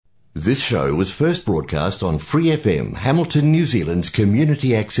This show was first broadcast on Free FM, Hamilton, New Zealand's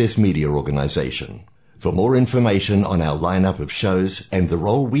community access media organisation. For more information on our lineup of shows and the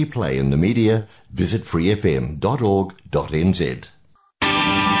role we play in the media, visit freefm.org.nz.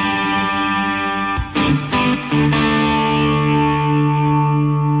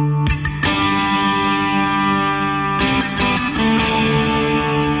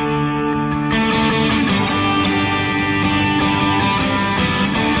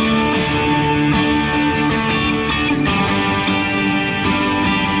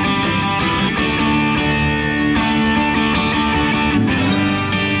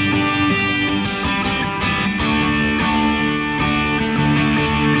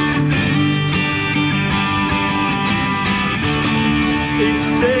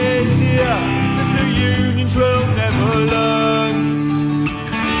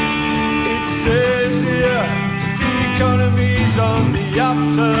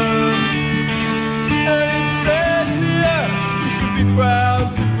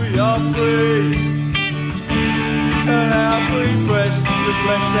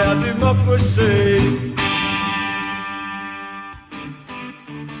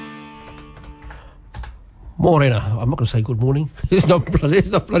 Morning. I'm not going to say good morning. It's not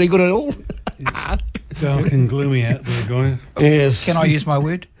bloody good at all. It's dark and gloomy out there, guys. Yes. Can I use my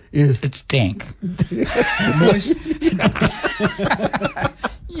word? Yes. It's dank. Moist.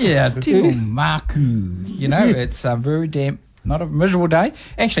 Yeah, Tino Maku. You know, it's very damp. Not a miserable day.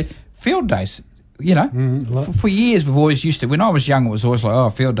 Actually, field days, you know, for years we've always used to. When I was young, it was always like, oh,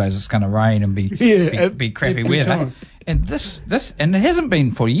 field days, it's going to rain and be crappy weather. And this, and it hasn't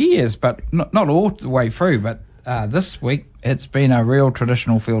been for years, but not all the way through, but this week it's been a real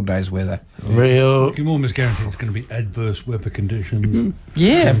traditional field days weather. Real. You can almost guarantee it's going to be adverse weather conditions.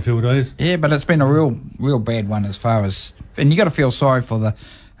 Yeah. In field days. Yeah, but it's been a real bad one as far as, and you got to feel sorry for the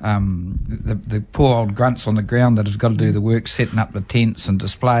poor old grunts on the ground that have got to do the work setting up the tents and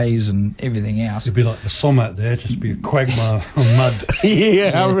displays and everything else. It'd be like the Somme out there, just be a quagmire of mud.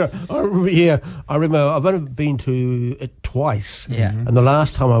 Yeah, I remember. I've only been to it twice. Yeah. And the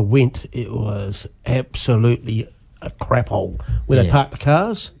last time I went, it was absolutely a crap hole where they park the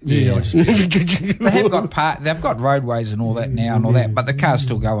cars. Yeah. They've got roadways and all that now and all that, but the cars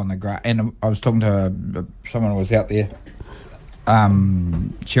still go on the grass. And I was talking to someone who was out there.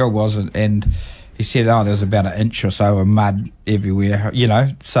 Cheryl was, and he said, there was about an inch or so of mud everywhere, you know,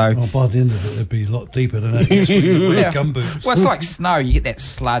 so... Oh, by the end of it, it'd be a lot deeper than that. Well, it's like snow. You get that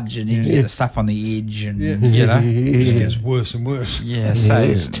sludge and you get the stuff on the edge and, you know... It gets worse and worse. Yeah, so...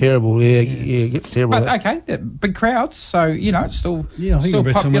 it's terrible, it gets terrible. But, okay, big crowds, so, you know, it's still Yeah, I think I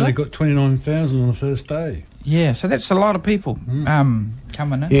read popular. someone got 29,000 on the first day. Yeah, so that's a lot of people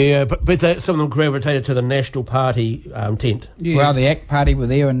coming in. Yeah, but some of them gravitated to the National Party tent. Yeah. Well, the ACT Party were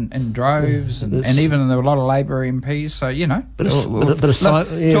there in droves, and even there were a lot of Labor MPs. So you know,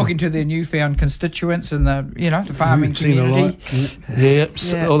 talking to their newfound constituents in the the farming community.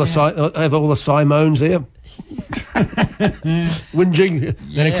 All the Simones there. Whinging.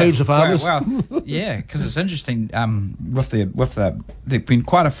 That includes the farmers. Well, because it's interesting. There've been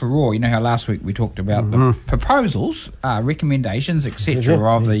quite a furore. You know how last week we talked about the proposals, recommendations,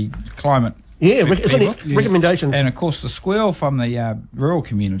 etc. of the climate. Yeah, recommendations. And of course, the squeal from the rural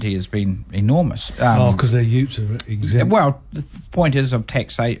community has been enormous. Because their utes are exempt. Well, the point is of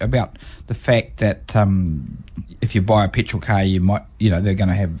taxation about the fact that if you buy a petrol car, you might, they're going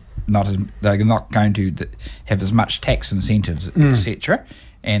to have. They're not going to have as much tax incentives, etc.,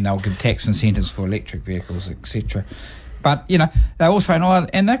 and they'll give tax incentives for electric vehicles, etc. But they also know,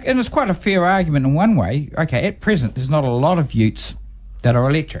 and it's quite a fair argument in one way. Okay, at present, there's not a lot of utes that are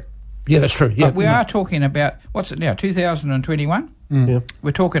electric. Yeah, that's true. Yeah, but we are talking about what's it now? 2021. Yeah,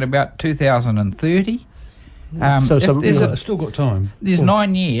 we're talking about 2030. It's still got time. There's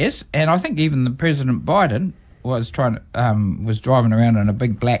 9 years, and I think even the President Biden was driving around in a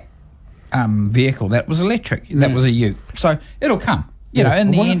big black vehicle that was electric. That was a ute. So it'll come.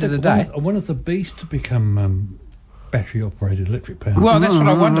 In the end of the day. I wanted the Beast to become battery-operated electric power. Well, that's what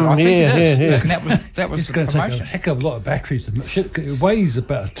I wondered. I think it is. Yeah. And that was it's the going to take promotion. a heck of a lot of batteries. It weighs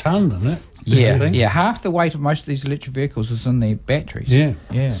about a tonne, doesn't it? Yeah. Half the weight of most of these electric vehicles is in their batteries. Yeah.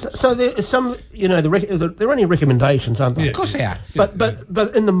 So there's some, they're only recommendations, aren't they? Yeah. Of course they are.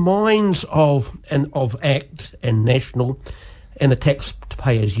 But in the minds of ACT and National and the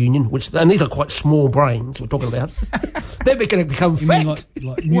Taxpayers Union, and these are quite small brains we're talking about, they're going to become fact.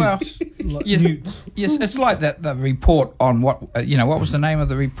 Like newts? Yes, it's like the report on what was the name of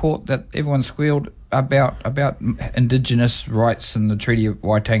the report that everyone squealed about Indigenous rights and the Treaty of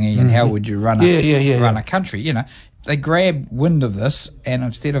Waitangi and how would you run a country, they grab wind of this, and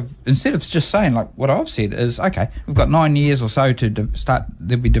instead of just saying like what I've said is, okay, we've got 9 years or so to start.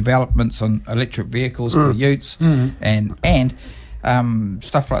 There'll be developments on electric vehicles for utes and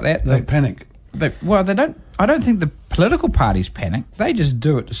stuff like that. They panic. They don't. I don't think the political parties panic. They just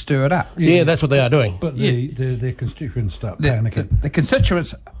do it to stir it up. Yeah, that's what they are doing. But their constituents start panicking. The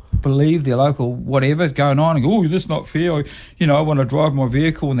constituents believe their local whatever's going on and go, oh, this is not fair. I want to drive my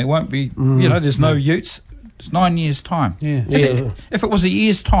vehicle and there won't be, there's no utes. It's 9 years' time. Yeah. If it was a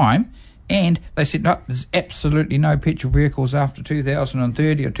year's time and they said, no, there's absolutely no petrol vehicles after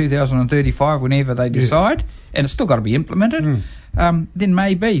 2030 or 2035, whenever they decide, and it's still got to be implemented, then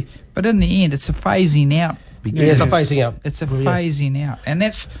maybe. But in the end, it's a phasing out. Yeah, it's a phasing out. It's a phasing out. And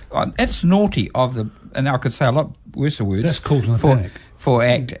that's naughty of the, and I could say a lot worse words. That's causing a panic. For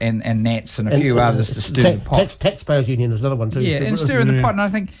ACT and NATS and a few others to stir the pot. Taxpayers Union is another one too. Yeah, and stirring the pot. And I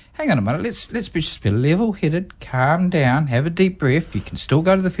think, hang on a minute, let's just be level-headed, calm down, have a deep breath. You can still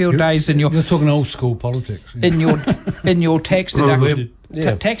go to the field days in your... You're talking old school politics. Yeah. In your tax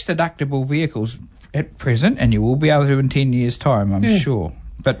deductible vehicles at present, and you will be able to in 10 years' time, I'm sure.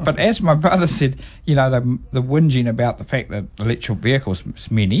 But as my brother said, the whinging about the fact that electric vehicles,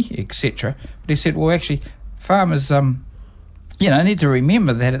 many, etc. But he said, well, actually, farmers... need to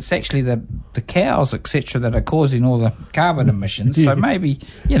remember that it's actually the cows, etc., that are causing all the carbon emissions. So maybe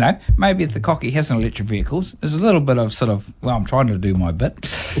if the cocky hasn't electric vehicles, there's a little bit of sort of, well, I'm trying to do my bit,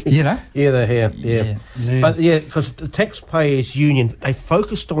 Yeah, they have, yeah. But, because the Taxpayers Union, they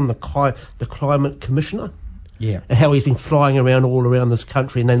focused on the Climate Commissioner. Yeah. And how he's been flying around all around this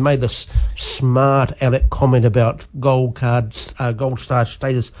country, and they made this smart aleck comment about gold star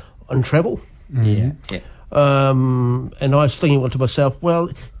status on travel. Yeah. And I was thinking to myself, well,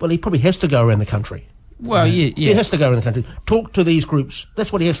 he probably has to go around the country. Well, yeah. He has to go around the country, talk to these groups.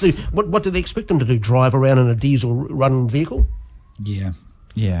 That's what he has to do. What do they expect him to do? Drive around in a diesel-run vehicle? Yeah.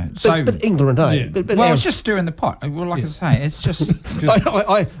 But ignorant, eh? Yeah. But it's just stirring the pot. Well, like I say, it's just...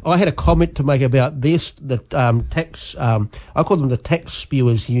 I had a comment to make about this. I call them the Tax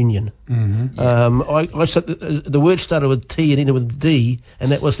Spewers Union. Mm-hmm. I said the word started with T and ended with D,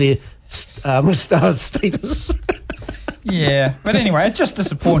 and that was their star status. Yeah, but anyway, it's just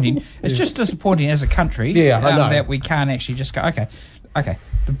disappointing. It's just disappointing as a country that we can't actually just go, okay.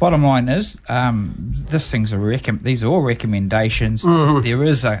 The bottom line is, this thing's these are all recommendations. Mm-hmm. There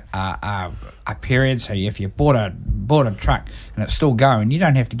is a period, so if you bought a truck and it's still going, you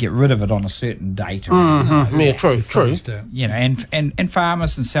don't have to get rid of it on a certain date. Yeah, true. And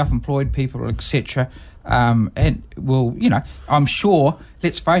farmers and self-employed people, etc. And I'm sure.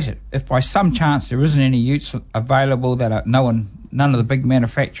 Let's face it. If by some chance there isn't any utes available none of the big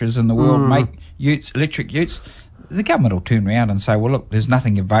manufacturers in the world make electric utes. The government will turn around and say, "Well, look, there's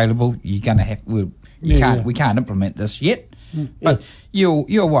nothing available. You're going to have. We can't implement this yet." But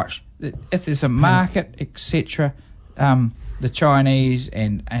you'll watch if there's a market, etc. The Chinese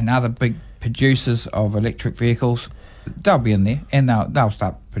and other big producers of electric vehicles, they'll be in there and they'll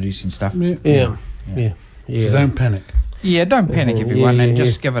start producing stuff. Yeah. So don't panic. Yeah, don't panic, everyone, and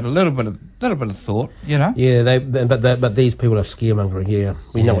just give it a little bit of thought. Yeah, but these people are scaremongering. Yeah,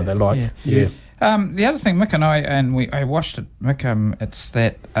 we know what they're like. Yeah. The other thing, Mick and I watched it, Mick, it's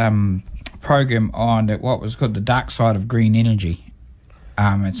that program on what was called The Dark Side of Green Energy.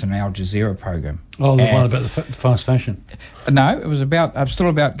 It's an Al Jazeera program. Oh, the one about the fast fashion? No, it was still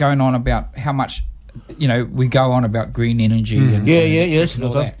about going on about how much, we go on about green energy and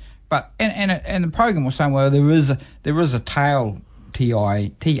all that. But and the program was saying, well, there is a tail, TAIL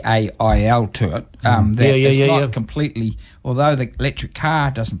to it. It's not completely, although the electric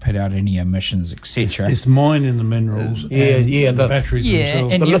car doesn't put out any emissions, etc. It's mining the minerals. The batteries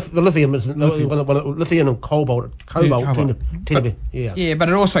themselves. The lithium is lithium and cobalt tend to be. Yeah, but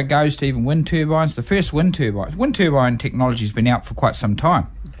it also goes to even wind turbines. The first wind turbine technology has been out for quite some time.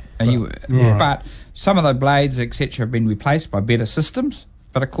 But some of the blades, etc., have been replaced by better systems.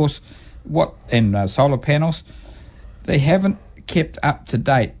 But of course, solar panels, they haven't kept up to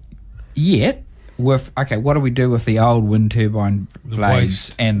date yet with what do we do with the old wind turbine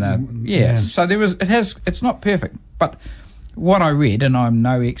blades and so it's not perfect, but what I read, and I'm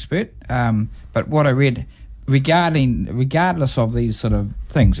no expert, but what I read regardless of these sort of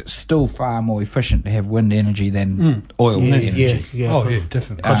things, it's still far more efficient to have wind energy than oil energy.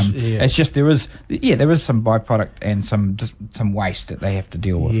 Definitely. It's just there is some byproduct and some waste that they have to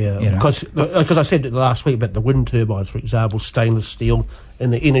deal with. Because I said it last week about the wind turbines, for example, stainless steel,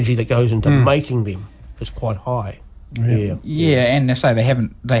 and the energy that goes into making them is quite high. And they say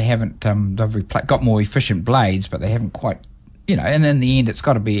they've got more efficient blades, but they haven't quite and in the end, it's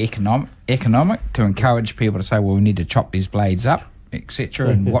got to be economic to encourage people to say, well, we need to chop these blades up, etc.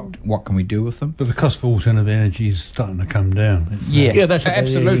 And what can we do with them? But the cost for alternative energy is starting to come down. That's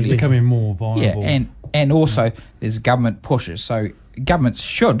absolutely It's becoming more viable. Yeah, and also there's government pushes. So governments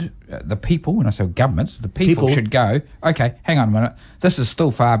should, the people, when I say governments, the people should go, okay, hang on a minute, this is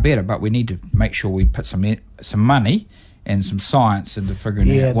still far better, but we need to make sure we put some money and some science into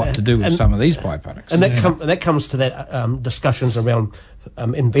figuring out what to do with some of these byproducts. And that comes to that discussions around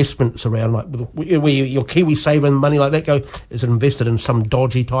investments around, like where your Kiwi saving money like that is invested in some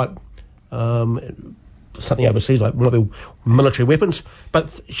dodgy type something overseas, like one of the military weapons,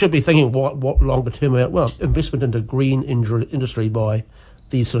 but should be thinking what longer term about, well, investment into green industry by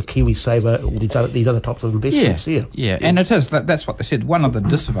these sort of Kiwi Saver, or these other types of investments. Yeah, and it is. That's what they said. One of the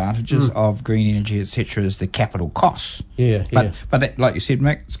disadvantages of green energy, etc., is the capital costs. But that, like you said,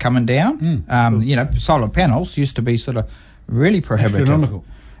 Mick, it's coming down. Solar panels used to be sort of really prohibitive. Astronomical.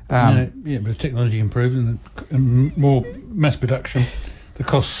 But technology improved and more mass production, the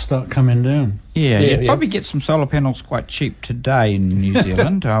costs start coming down. You probably get some solar panels quite cheap today in New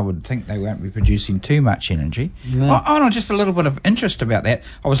Zealand. I would think they won't be producing too much energy. No. Just a little bit of interest about that.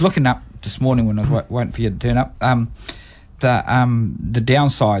 I was looking up this morning when I was waiting for you to turn up the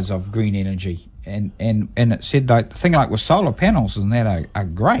downsides of green energy, and it said the thing like with solar panels and that are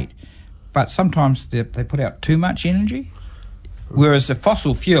great, but sometimes they put out too much energy. Whereas the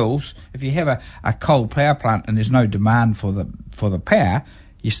fossil fuels, if you have a coal power plant and there's no demand for the power,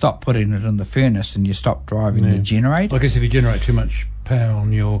 you stop putting it in the furnace and you stop driving the generator. I guess if you generate too much power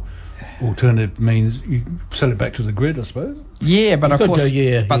on your alternative means, you sell it back to the grid, I suppose. Yeah, but of course,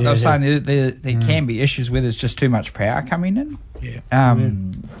 they're saying there can be issues where there's just too much power coming in.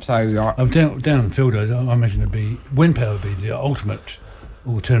 So down in Fielder, I imagine wind power would be the ultimate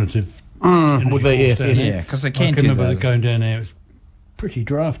alternative. Would be, because they can't. I can remember going down there. It's pretty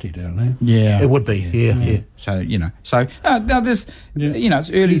drafty down there. Yeah, it would be. So now there's it's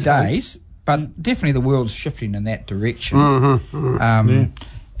early days, but definitely the world's shifting in that direction.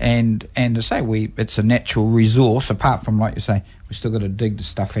 And to say it's a natural resource. Apart from, like you say, we've still got to dig the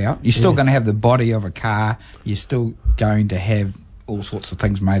stuff out. You're still going to have the body of a car. You're still going to have all sorts of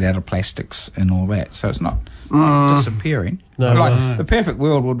things made out of plastics and all that. So it's not disappearing. The perfect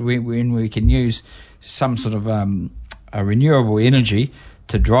world would be when we can use some sort of a renewable energy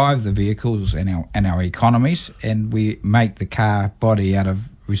to drive the vehicles and our economies, and we make the car body out of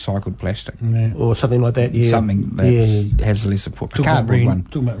recycled plastic or something like that. Something that has less support. Talking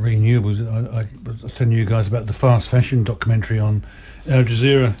about renewables, I was telling you guys about the fast fashion documentary on Al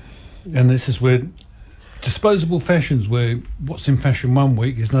Jazeera, and this is where disposable fashions, where what's in fashion one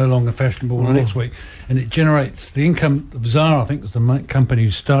week is no longer fashionable the next week, and it generates the income of Zara. I think was the company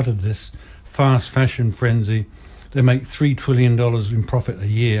who started this fast fashion frenzy. They make $3 trillion in profit a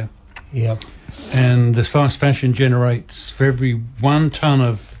year. Yeah. And this fast fashion generates, for every 1 ton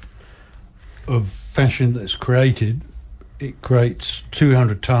of fashion that's created, it creates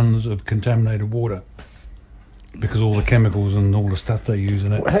 200 tons of contaminated water, because all the chemicals and all the stuff they use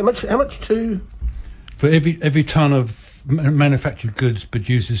in it. How much to? For every ton of manufactured goods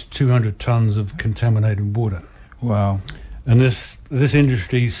produces 200 tons of contaminated water. Wow. And this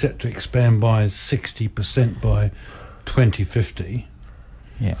industry is set to expand by 60% by 2050.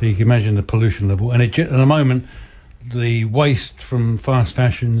 Yeah. So you can imagine the pollution level. And at the moment, the waste from fast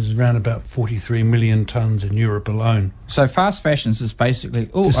fashions is around about 43 million tonnes in Europe alone. So fast fashions is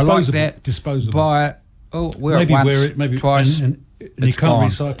basically, I like that. Disposable. Buy it. Wear maybe it once, wear it, maybe twice. And you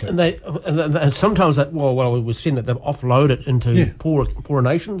can't recycle it. And sometimes we've seen that they've offloaded into poorer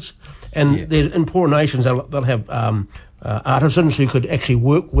nations, and in poorer nations they'll have artisans who could actually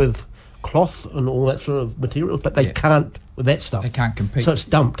work with cloth and all that sort of materials, but they can't with that stuff. They can't compete. So it's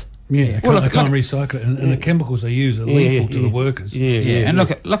dumped. They can't recycle it, and the chemicals they use are lethal to the workers. And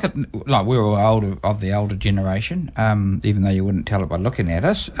look at like we're all of the older generation, even though you wouldn't tell it by looking at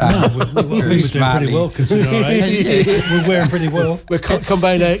us. We're doing pretty well considering our age. We're wearing pretty well. We're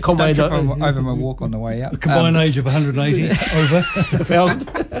combined over my walk on the way out. The combined age of 180 over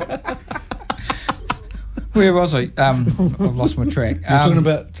 1,000. Where was I? I've lost my track. We're talking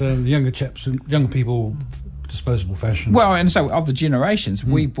about younger people, disposable fashion. Well, and so of the generations,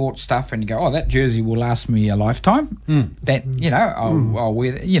 we bought stuff and you go, that jersey will last me a lifetime. That, I'll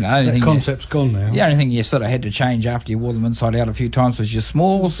wear that. That concept's gone now. The only thing you sort of had to change after you wore them inside out a few times was your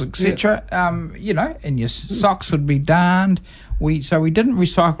smalls, etc. And your socks would be darned. So we didn't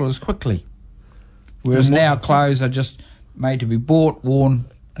recycle as quickly. Whereas now clothes are just made to be bought, worn,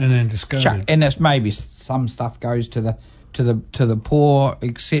 and then discarded. and there's maybe some stuff goes to the to the poor,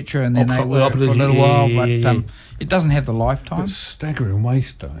 etc., and then they Offshore work for a little while. But it doesn't have the lifetime. It's staggering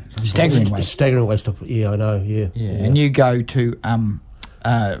waste, though. Staggering It's waste. staggering waste of. Yeah, I know. Yeah. And you go to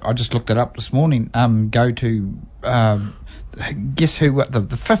I just looked it up this morning. Go to guess who?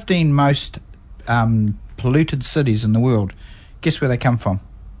 The 15 most polluted cities in the world. Guess where they come from?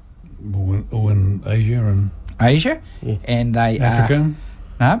 All in Asia and Asia, and they Africa.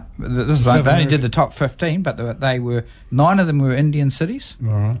 No, this is they only did the top 15, but they were 9 of them were Indian cities. All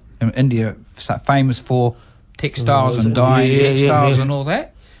right. And India famous for textiles and dyeing textiles and all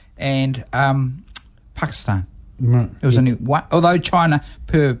that, and Pakistan. Right. It was only one, although China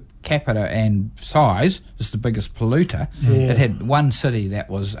per capita and size is the biggest polluter. It had one city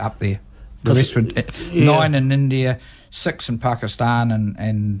that was up there. The rest were 9 in India, 6 in Pakistan,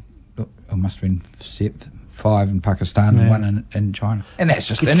 and it must have been 5 in Pakistan and 1 in China. And that's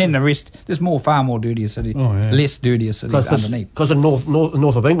just, and then the rest, there's far more dirtier cities, less dirtier cities underneath. Because in north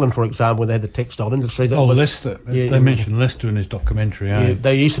of England, for example, they had the textile industry. Leicester. They mentioned Leicester in his documentary. Yeah,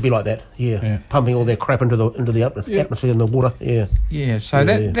 they used to be like that. Pumping all their crap into the atmosphere and the water. So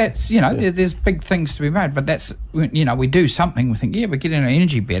that's there's big things to be made, but that's we do something. We think we're getting our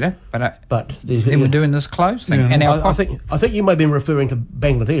energy better, but then we're doing this clothes thing. And I think you may have been referring to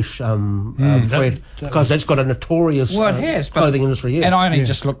Bangladesh, Fred, because that's got a notorious clothing industry. And I only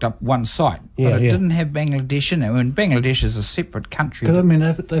just looked up one site, but it didn't have Bangladesh in it. And Bangladesh is a separate country. Because I mean,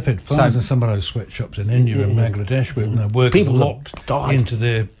 they've had fires in some of those sweatshops in India and Bangladesh where workers locked into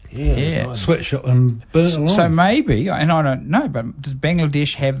their sweatshop and burnt alive. So maybe, and I don't know, but does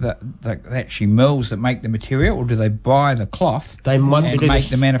Bangladesh have the actually mills that make the material, or do they buy the cloth? They might make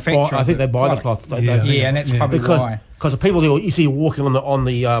the manufacture. I think they buy the cloth. And that's probably why. Because the people you see walking on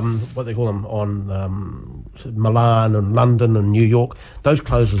the what they call them on Milan and London and New York, those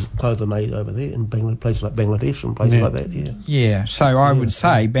clothes are made over there in places like Bangladesh and places like that. So I would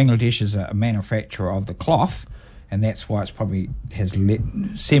say Bangladesh is a manufacturer of the cloth, and that's why it's probably has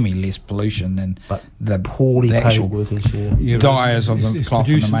less pollution than the poorly the paid actual workers. dyers of the cloth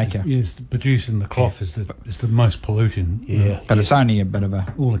and the maker. Yes, producing the cloth is the most polluting. But it's only a bit of a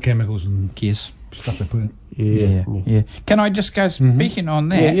all the chemicals and stuff they put in. Can I just go speaking on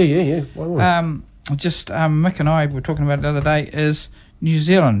that? Mick and I were talking about it the other day. Is New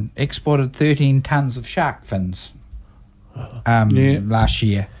Zealand exported 13 tons of shark fins last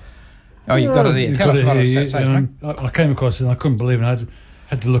year? Oh, you've got it there. Tell us what it says, Mick. I came across it and I couldn't believe it. I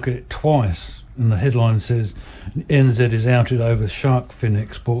had to look at it twice. And the headline says, NZ is outed over shark fin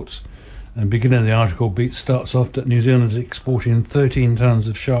exports. And beginning of the article starts off that New Zealand is exporting 13 tonnes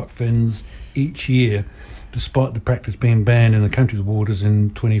of shark fins each year, despite the practice being banned in the country's waters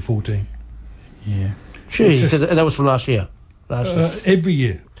in 2014. Gee, and that was from last year? Every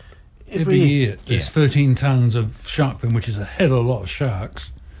year. Every year. There's 13 tonnes of shark fin, which is a hell of a lot of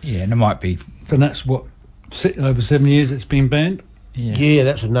sharks. And it might be. And that's over 7 years it's been banned? Yeah,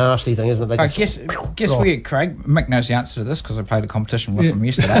 that's a nasty thing, isn't it? Guess where, Craig, Mick knows the answer to this because I played a competition with them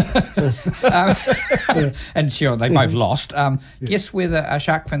yesterday. And sure, they both lost. Guess where the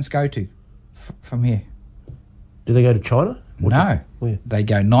shark fins go to from here? Do they go to China? No. They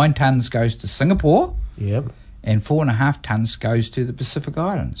go 9 tonnes goes to Singapore. Yep. And 4.5 tonnes goes to the Pacific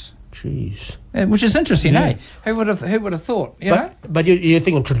Islands. Jeez. Which is interesting, eh? Who would have thought? But you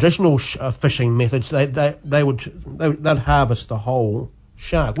think of traditional fishing methods, they'd harvest the whole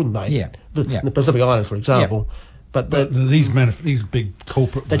shark, wouldn't they? Yeah. In the Pacific Islands, for example. But these big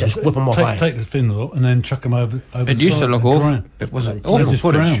corporate they just whip them off. Take the fins off and then chuck them over. It used to look awful. It was awful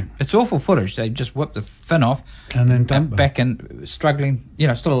footage. It's awful footage. They just whip the fin off and then dump back and struggling,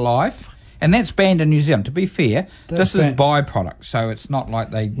 still alive. And that's banned in New Zealand. To be fair, this is byproduct, so it's not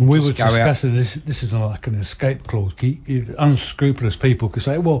like they we just were go out. discussing this is like an escape clause. Unscrupulous people could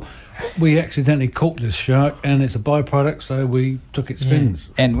say, well, we accidentally caught this shark and it's a byproduct, so we took its fins.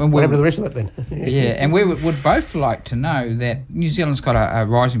 And what happened to the rest of it then? And we would both like to know that New Zealand's got a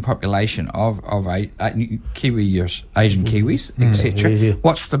rising population of Asian Kiwis, etc.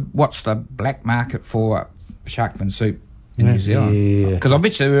 What's the black market for shark fin soup in New Zealand? Because I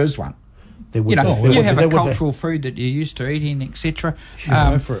bet you there is one. You have a cultural food that you're used to eating, etc.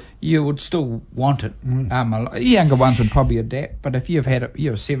 You would still want it. Younger ones would probably adapt, but if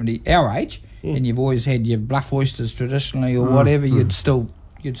you're 70 our age and you've always had your bluff oysters traditionally or whatever, you'd still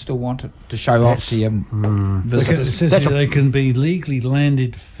want it to show off to your visitors. It says they can be legally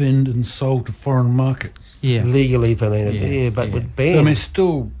landed, finned, and sold to foreign markets. Legally landed. But with banned. I mean, it's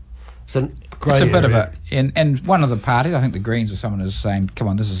still. It's a bit of a and one of the parties, I think the Greens or someone is saying, come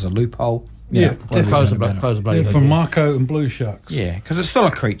on, this is a loophole. Yeah. Just close the bloody from Marco and blue sharks. Yeah, because it's still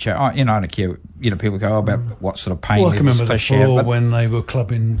a creature. I don't care. People go about what sort of pain Well, I can remember fish have. But when they were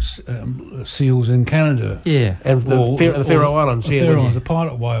clubbing seals in Canada. Yeah. And the Faroe Islands. The Faroe Islands, the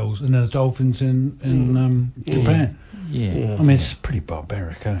pilot whales, and the dolphins in Japan. Yeah. I mean, it's pretty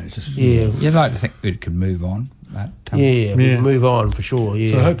barbaric, isn't it? It's just, You'd like to think it could move on. But, move on for sure,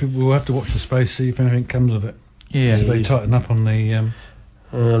 yeah. So hopefully we'll have to watch the space, see if anything comes of it. Yeah. So they tighten up on the...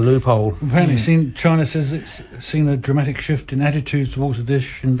 loophole. Apparently, China says it's seen a dramatic shift in attitudes towards the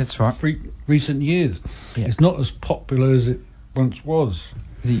dish in recent years. Yeah. It's not as popular as it once was.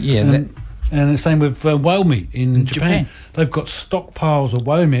 And the same with whale meat in Japan. They've got stockpiles of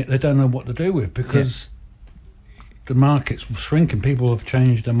whale meat they don't know what to do with because the market's shrinking. People have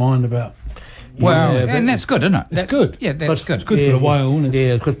changed their mind about... and that's good, isn't it? It's good. Yeah, that's good. It's good for the whale, isn't it?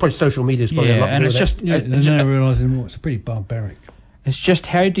 Yeah, because probably social media is probably a lot and it's that. just... they're now realising it's pretty barbaric. It's just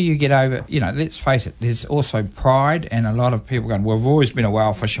how do you get over... let's face it, there's also pride and a lot of people going, well, I've always been a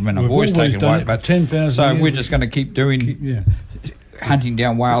whale fisherman, I've always taken whale, but 10,000 so years. We're just going to keep doing... hunting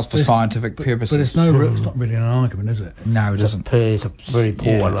down whales for scientific purposes. But it's not really an argument, is it? No, it isn't. It's a very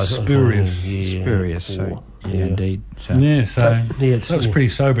poor one. Spurious. Spurious, so, indeed. So. That was pretty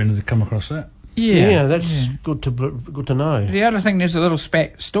sobering to come across that. Yeah, that's good to know. The other thing, there's a little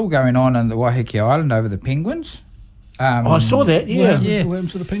spat still going on in the Waiheke Island over the penguins. I saw that, What happened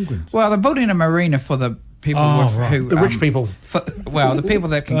to the penguins? Well, they're building a marina for the people who... The rich people. The people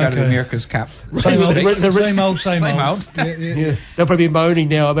that can go to the America's Cup. Same old. Yeah. They'll probably be moaning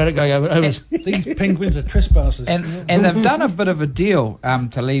now about it going over. These penguins are trespassers. And they've done a bit of a deal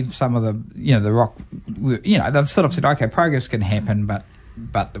to leave some of the rock... they've sort of said, okay, progress can happen, but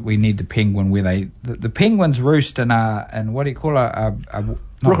we need the penguin where the penguins roost in what do you call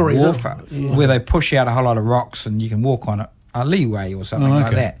where they push out a whole lot of rocks and you can walk on it, a leeway or something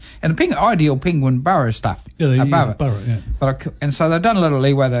like that. And the ideal penguin burrow stuff above it. And so they've done a little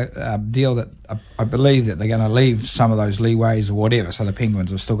leeway deal that I believe that they're going to leave some of those leeways or whatever, so the penguins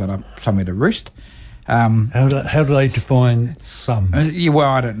have still got somewhere to roost. How do they define some? I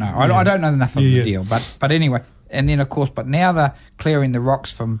don't know. I don't know enough of the deal, but anyway. And then, of course, but now they're clearing the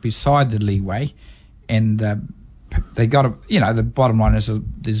rocks from beside the leeway, and they got the bottom line is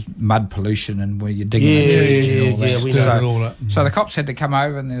there's mud pollution and where you're digging and all that. So the cops had to come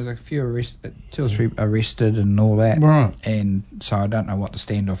over, and there's a few 2 or 3 arrested and all that. Right. And so I don't know what the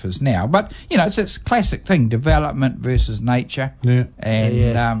standoff is now, but it's a classic thing: development versus nature. Yeah.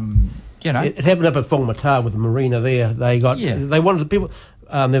 And it happened up at Whangamata with the marina there. They wanted the people.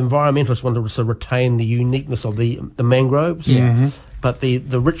 The environmentalists wanted to retain the uniqueness of the mangroves, but the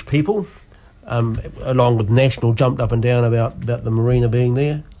rich people, along with National, jumped up and down about the marina being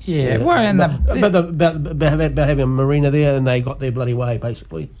there. Yeah, well, and about having a marina there, and they got their bloody way,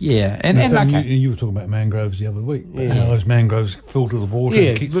 basically. Yeah, you were talking about mangroves the other week. How those mangroves filter the water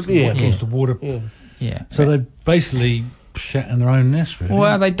and keeps the water. Yeah. So they basically shat in their own nest, really.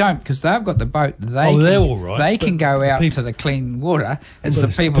 Well, they don't, because they've got the boat. They're all right. They can go out to the clean water. It's the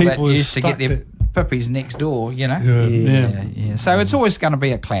people that used to get their puppies next door, Yeah. So it's always going to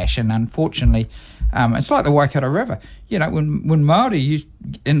be a clash, and unfortunately, it's like the Waikato River. When Māori used,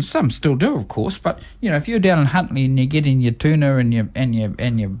 and some still do, of course, but if you're down in Huntly and you're getting your tuna and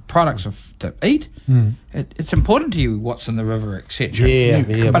your products to eat, it's important to you what's in the river, etc.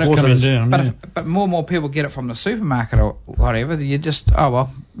 But more and more people get it from the supermarket or whatever. You just I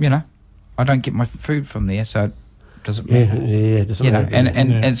don't get my food from there, so it doesn't matter.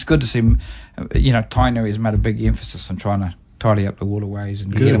 And it's good to see. Tainui has made a big emphasis on trying to tidy up the waterways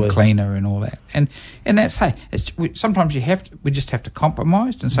and get them cleaner and all that. And that's sometimes we just have to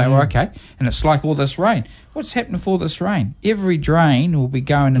compromise and say, well, okay. And it's like all this rain. What's happening for this rain? Every drain will be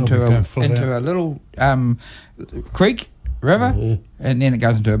going into a little creek, river, and then it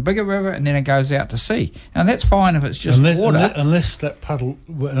goes into a bigger river, and then it goes out to sea. And that's fine if it's just water. Unless that puddle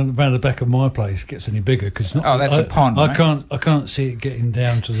around the back of my place gets any bigger, because that's a pond. I can't see it getting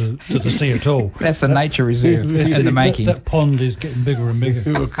down to the sea at all. That's the nature reserve in the making. That pond is getting bigger and bigger.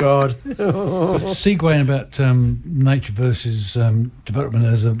 Oh God! Segueing about nature versus development,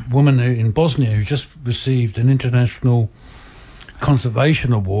 there's a woman in Bosnia who just received an international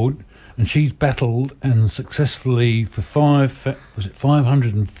conservation award. And she's battled and successfully for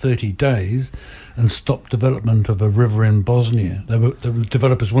 530 days and stopped development of a river in Bosnia. The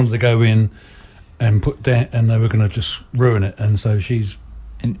developers wanted to go in and put down, and they were going to just ruin it. And so she's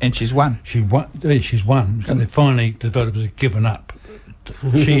won. She's won. So the developers have given up.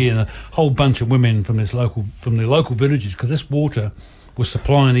 She and a whole bunch of women from the local villages, because this water was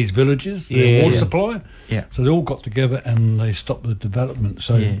supplying these villages, water supply. Yeah. So they all got together and they stopped the development.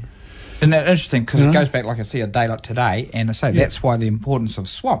 So. Yeah. And that's interesting because it goes back, like I see, a day like today, and I say that's why the importance of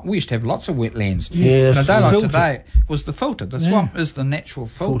swamp. We used to have lots of wetlands. Yes. And a day like today was the filter. The swamp is the natural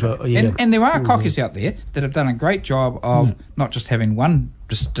filter. And there are cockies out there that have done a great job of not just having one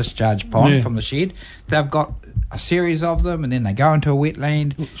discharge pond from the shed. They've got a series of them, and then they go into a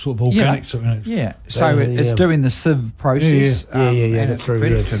wetland. Sort of organic. So it's doing the sieve process. And it's that's true.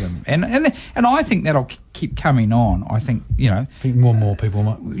 credit to them. And I think that'll keep coming on. I think, I think more and more people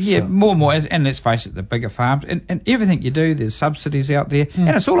might. Yeah, more and more. And let's face it, the bigger farms and everything you do, there's subsidies out there, and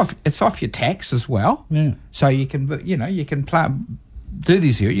it's all off your tax as well. Yeah. So you can do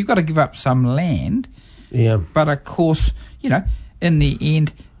these here. You've got to give up some land. Yeah. But of course, in the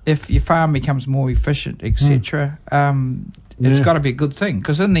end, if your farm becomes more efficient, etc., it's got to be a good thing.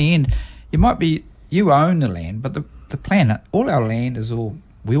 Because in the end, you own the land, but the planet, all our land is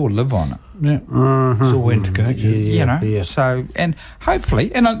we all live on it. Yeah, it's all interconnected. So, and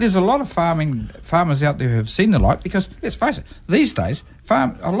hopefully, and there's a lot of farmers out there who have seen the light, because let's face it, these days,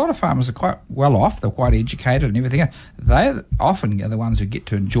 a lot of farmers are quite well off, they're quite educated and everything else. They often are the ones who get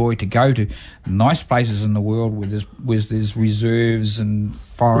to enjoy, to go to nice places in the world where there's reserves and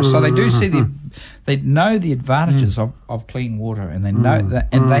forests. So they do see they know the advantages of clean water, and they know that,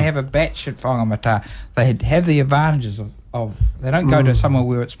 and they have a batch at Whangamata. They have the advantages of they don't go to somewhere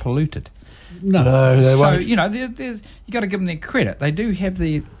where it's polluted. No, they won't. You got to give them their credit. They do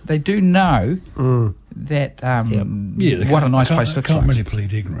know that what a nice place looks like. Can't really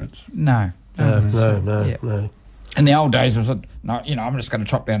plead ignorance. No. No. In the old days, it was I'm just going to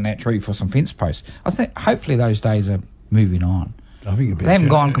chop down that tree for some fence posts. I think hopefully those days are moving on. I think they haven't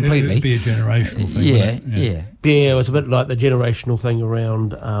gone completely. It'd be a generational thing. Yeah. It was a bit like the generational thing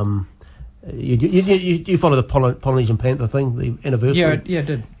around. You follow the Polynesian panther thing, the anniversary. Yeah, I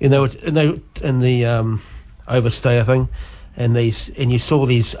did. And they were in the overstayer thing, and you saw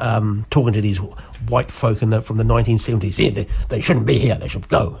these talking to these white folk from the 1970s. Yeah, they shouldn't be here. They should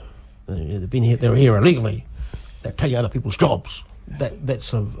go. They've been here. They're here illegally. They're taking other people's jobs.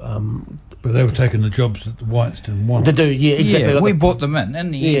 That's a. But they were taking the jobs that the whites didn't want. To do, exactly. Yeah, we brought them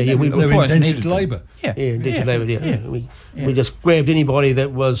in the end. We were indentured labour. Indentured labour. We just grabbed anybody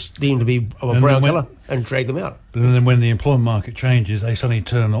that was deemed to be of a brown colour and dragged them out. But then when the employment market changes, they suddenly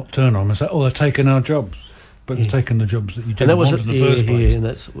turn on and say, "Oh, they're taking our jobs." But they're taking the jobs that you didn't want in the first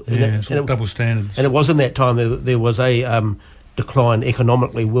place. It's double standards. And it was in that time there was a decline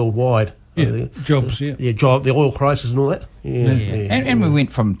economically worldwide. Jobs, the oil crisis and all that. And we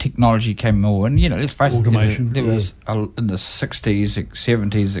went from technology came more, and let's face automation. There was in the 60s,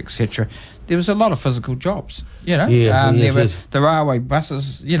 70s, etc. There was a lot of physical jobs. There were the railway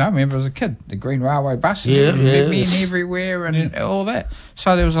buses. I remember as a kid, the green railway bus, men everywhere and all that.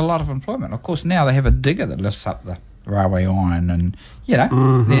 So there was a lot of employment. Of course, now they have a digger that lifts up the railway iron, and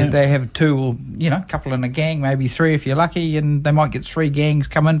they have two, a couple in a gang, maybe three if you're lucky, and they might get three gangs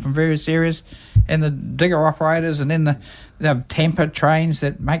come in from various areas, and the digger operators, and then they have tamper trains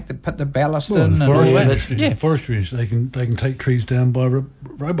that put the ballast in. Forestry, they can take trees down by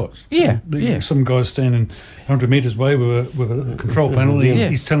robots. Some guy's standing 100 metres away with a control panel.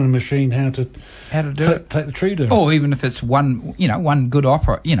 He's telling the machine how to do it. Take the tree down. Or even if it's one good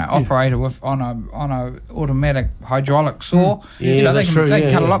operator with on a automatic hydraulic saw. They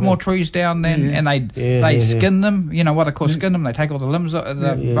can cut a lot more trees down and they skin them. What they call skin them. They take all the limbs,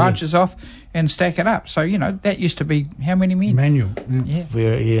 the branches off, and stack it up. So that used to be how many men? Manual.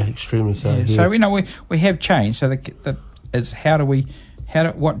 Extremely so. So we have changed. So it's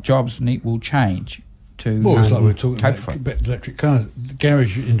what jobs will change. It's like we're talking about electric cars. The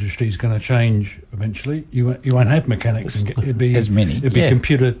garage industry is going to change eventually. You won't have mechanics, and it'd be as many. It'd be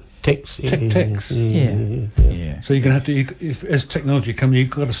computer techs. So you're going to have to, as technology comes, you've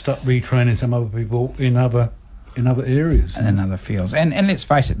got to start retraining some other people in other areas and in other fields. And let's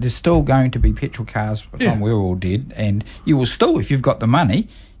face it, there's still going to be petrol cars by the time we're all dead, and you will still, if you've got the money,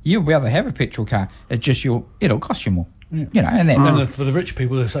 you'll be able to have a petrol car. It's just it'll cost you more. And for the rich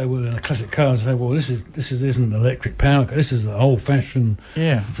people, they say, well, in a classic car, they say, well, this isn't an electric power car. This is an old-fashioned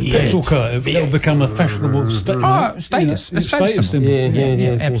petrol car. It'll become a fashionable status. Status symbol.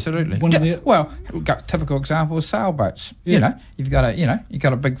 Yeah, absolutely. Typical example is sailboats. You've got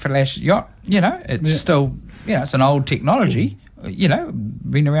a big flash yacht. It's still, it's an old technology.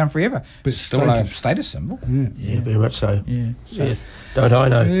 Been around forever, but still a status symbol. Very much so. So, don't I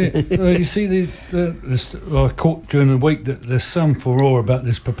know? You see, I caught during the week that there's some furore about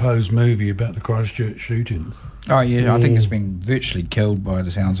this proposed movie about the Christchurch shootings. I think it's been virtually killed by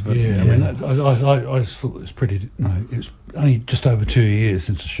the sounds of it. I thought it was pretty. No, it's only just over 2 years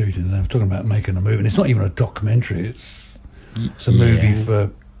since the shooting, and they were talking about making a movie. And it's not even a documentary; it's a movie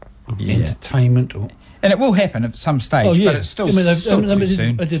for entertainment, and it will happen at some stage, but it's still, I mean, still too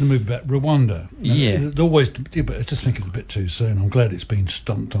soon. They did a move about Rwanda. Yeah. They always, but I just think it's a bit too soon. I'm glad it's been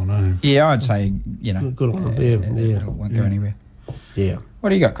stomped on home. Yeah, I'd say, Good on them. it won't go anywhere. Yeah. What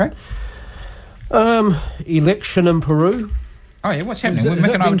do you got, Craig? Election in Peru. Oh, yeah, what's happening?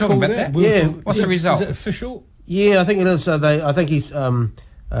 Mick and I were talking about that. Yeah. What's the result? Is it official? Yeah, I think it is. I think he's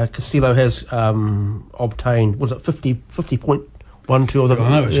Castillo has obtained, was it 50.12 of the... I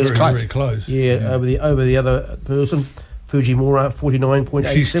know, it's very, close. very close. Yeah, over the other person, Fujimura,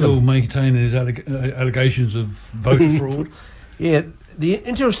 49.87. She's still maintaining his allegations of voter fraud. Yeah, the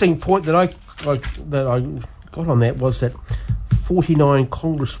interesting point that I got on that was that 49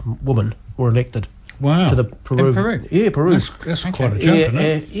 congresswomen were elected. Wow. To the Peru. In Peru? Yeah, Peru. That's quite a jump, isn't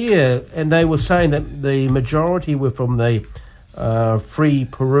it? Yeah, and they were saying that the majority were from the Free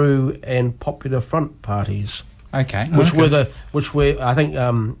Peru and Popular Front parties. Okay. Which were I think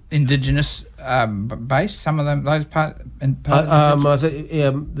indigenous based. Some of them, those part. I think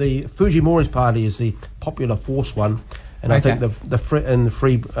the Fujimori's party is the Popular Force one, and I think the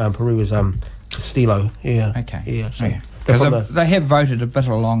Free Peru is Castillo. Yeah. Okay. Yeah. So because they have voted a bit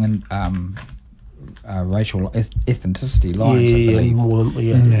along in racial ethnicity lines. I believe. More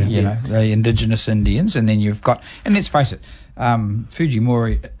than, You know, the indigenous Indians, and then you've got, and let's face it,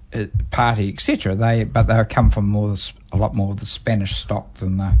 Fujimori party, etc. They come from a lot more of the Spanish stock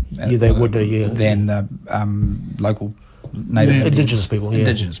than the than the local native indigenous people.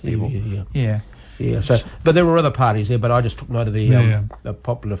 Indigenous people. Yeah. So, but there were other parties there, but I just took note of the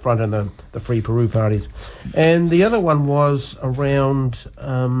Popular Front and the Free Peru parties, and the other one was around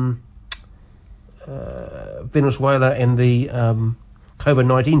Venezuela and the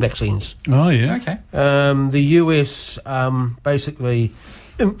COVID-19 vaccines. Oh yeah. Okay. The US basically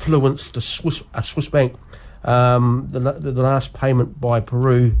influenced a Swiss bank, the last payment by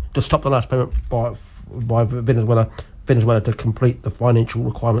Peru, to stop the last payment by Venezuela to complete the financial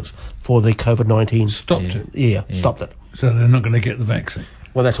requirements for the COVID-19. Stopped it. Yeah, stopped it. So they're not going to get the vaccine.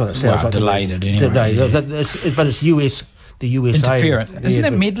 Well, that's what it sounds like. Delayed it anyway. But it's US, the USA. Interference. Isn't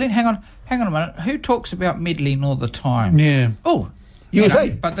it meddling? Hang on a minute. Who talks about meddling all the time? Yeah. Oh, USA.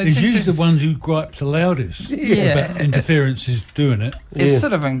 But it's usually the ones who gripe the loudest about interference is doing it. It's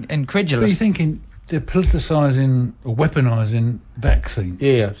sort of incredulous. What are you thinking? They're politicising or weaponising vaccine.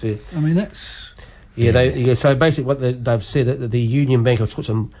 Yeah, see. I mean, that's... So basically what they've said, that the Union Bank of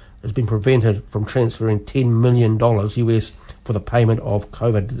Switzerland has been prevented from transferring $10 million US for the payment of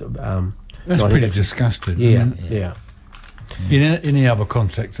COVID. That's pretty disgusting. Yeah. In any other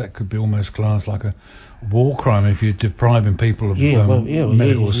context, that could be almost classed like a war crime if you're depriving people of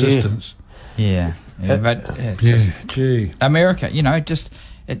medical assistance. Gee. America,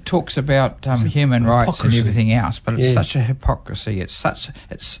 it talks about human rights and everything else, but it's such a hypocrisy. It's such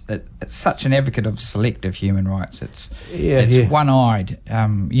an advocate of selective human rights. It's one-eyed.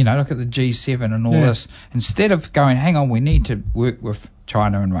 Look at the G7 and all this. Instead of going, hang on, we need to work with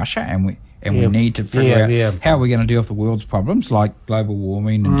China and Russia, and we need to figure out how we're going to deal with the world's problems like global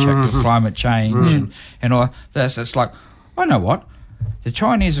warming and climate change and all this. It's like, I know what, the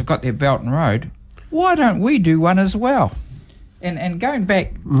Chinese have got their Belt and Road. Why don't we do one as well? And going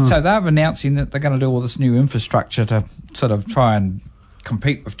back, so they're announcing that they're going to do all this new infrastructure to sort of try and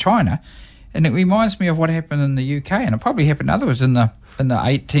compete with China, and it reminds me of what happened in the UK, and it probably happened otherwise in the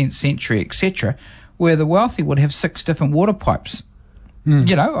 18th century, etc., where the wealthy would have 6 different water pipes.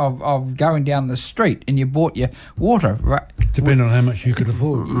 Of going down the street, and you bought your water, right? Depending on how much you could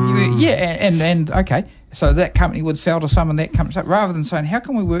afford. And okay, so that company would sell to someone, that company, rather than saying, how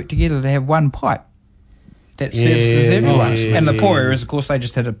can we work together to have one pipe that services everyone? And the poor areas, of course, they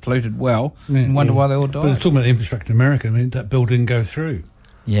just had a polluted well and wonder why they all died. But talking about infrastructure in America, I mean, that bill didn't go through.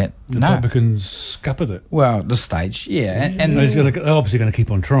 Yeah, the Republicans scuppered it. Well, at this stage, and they're obviously going to keep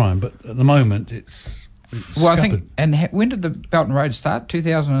on trying, but at the moment, it's I think. And when did the Belt and Road start?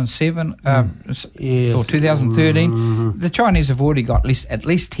 2007 or 2013. The Chinese have already got at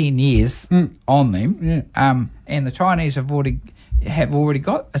least 10 years on them. And the Chinese have already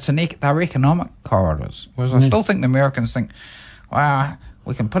got. They're economic corridors. Whereas I still think the Americans think, well,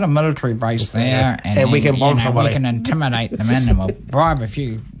 we can put a military base there, and we can bomb somebody. We can intimidate them, and we'll bribe a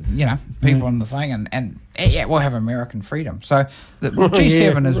few, people on the thing, and we'll have American freedom. So the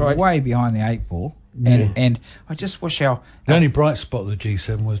G7 is way behind the 8 ball, and I just wish the only bright spot of the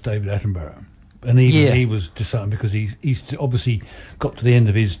G7 was David Attenborough, and he was disheartened because he's obviously got to the end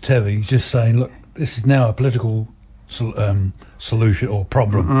of his tether. He's just saying, look, this is now a political solution or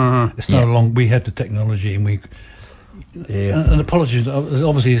problem. It's no longer, we have the technology, and we. And the politicians,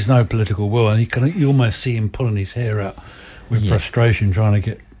 obviously there's no political will, and you almost see him pulling his hair out with frustration, trying to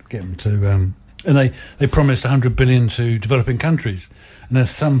get get them to... and they promised 100 billion to developing countries. And as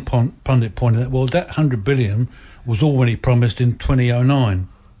some pundit pointed out, well, that 100 billion was already promised in 2009.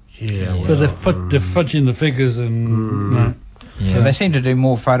 Yeah, well, so they're fudging the figures and... Yeah. So they seem to do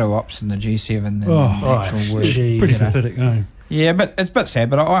more photo ops in the G7 than the actual work. Pretty pathetic, no? Yeah, but it's a bit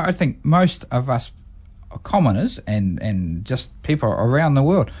sad. But I think most of us commoners and just people around the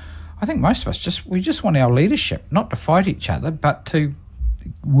world, I think most of us we just want our leadership not to fight each other, but to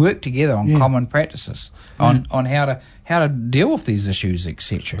work together on common practices on how to deal with these issues,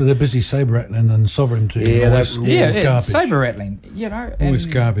 etc. But they're busy saber rattling and sovereignty. Garbage. Saber rattling, always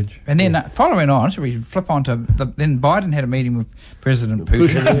garbage. And then following on, so we flip on to then Biden had a meeting with President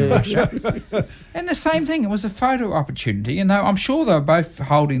Putin in Russia, and the same thing. It was a photo opportunity, and I'm sure they were both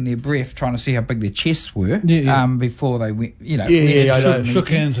holding their breath, trying to see how big their chests were before they went. Shook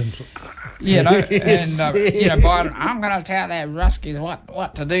hands and. Biden, I'm going to tell the Ruskies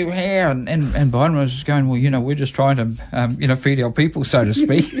what to do here, and Biden was just going, well, we're just trying to, feed our people, so to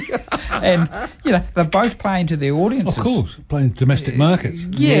speak, and they're both playing to their audiences. Of course, playing domestic markets.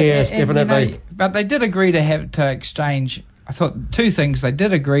 Yes, definitely. But they did agree to exchange. I thought two things. They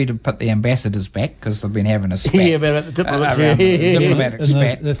did agree to put the ambassadors back because they've been having a spat. About the diplomats. Diplomatic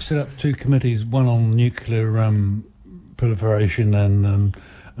spat. They've set up two committees, one on nuclear proliferation and.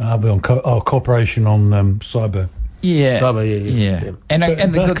 On cooperation on cyber. Yeah. And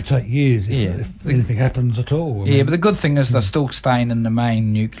that could take years if anything happens at all. But the good thing is they're still staying in the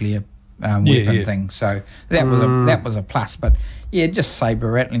main nuclear weapon thing. So that was a plus. But just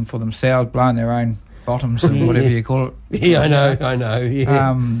saber rattling for themselves, blowing their own bottoms and whatever you call it. Yeah, I know.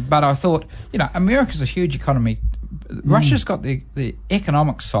 Yeah. But I thought, America's a huge economy. Russia's got the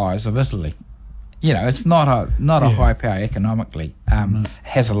economic size of Italy. It's not a high power economically.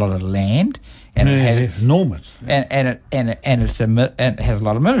 Has a lot of land, and it has enormous, and it has a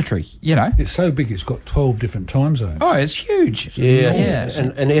lot of military. It's so big. It's got 12 different time zones. Oh, it's huge.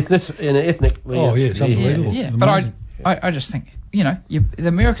 And ethnic. Oh, yeah, it's unbelievable. Yeah. But I just think the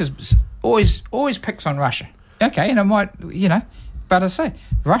America's always picks on Russia. Okay, and it might but I say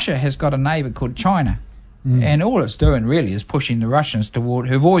Russia has got a neighbour called China. And all it's doing really is pushing the Russians toward,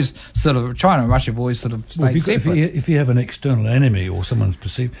 who've always China and Russia have always sort of stayed separate. If you have an external enemy or someone's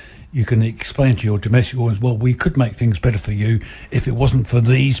perceived, you can explain to your domestic audience, well, we could make things better for you if it wasn't for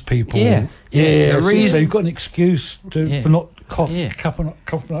these people. So you've got an excuse for not coughing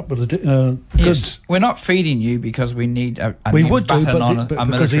up with the goods. We're not feeding you because we need a we would do, but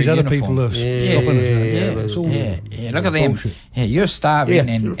because these other people are stopping us. Look at them. Bullshit. Yeah, you're starving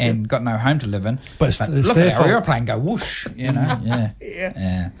and got no home to live in. But look at our aeroplane go whoosh.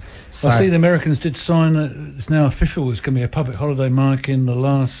 So, I see the Americans did sign. It's now official. It's going to be a public holiday marking the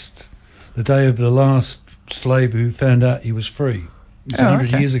day of the last slave who found out he was free. It was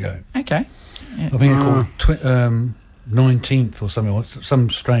 100 years ago. Okay. I think it's called 19th or something, or some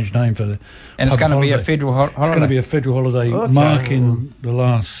strange name for the. And it's going to be a federal holiday. It's going to be a federal holiday marking the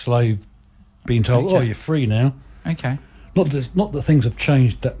last slave being told, "Oh, you're free now." Okay. Not that things have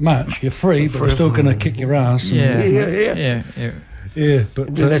changed that much. You're free, but we're still going to kick your ass. Yeah,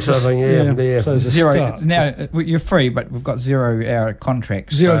 but that's what I mean. So zero. Now you're free, but we've got 0-hour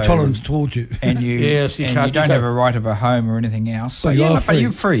contracts. Zero tolerance towards you, and you you don't have a right of a home or anything else. So but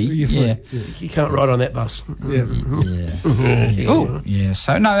you're free. You can't ride on that bus.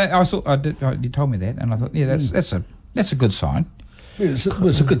 So no, I thought you told me that, and I thought, that's a good sign. It's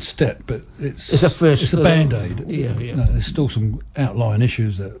a good step, but it's a first. It's a band-aid. There's still some outlying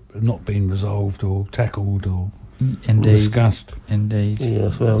issues that have not been resolved or tackled or discussed. Indeed.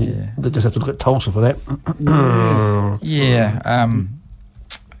 Yes. Well, they just have to look at Tulsa for that.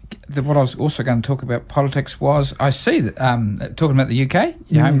 What I was also going to talk about politics was I see that talking about the UK,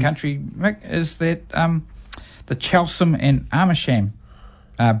 your home country, Mick, is that the Cheltenham and Amersham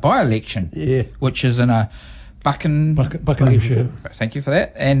by-election, which is in a Buckinghamshire. Thank you for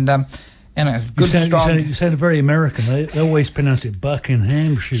that. And a good you sound very American. They always pronounce it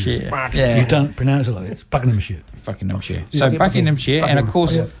Buckinghamshire. You don't pronounce it like it. It's Buckinghamshire. So Buckinghamshire, and of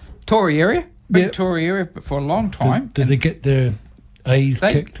course, Tory area, Tory area, but for a long time. Did they get their A's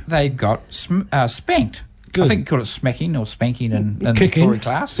kicked? They got spanked. Good. I think you call it smacking or spanking in the Tory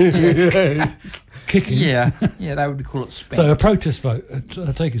class. Kicking. Yeah, they would call it spank. So a protest vote.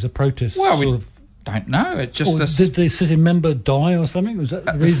 I take it's a protest. Well, we don't know. It's just did the sitting member die or something? Was that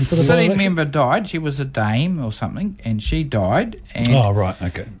the reason for the sitting member died? She was a dame or something, and she died. And, right,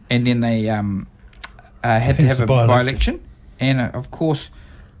 okay. And then they had to have a by-election, and of course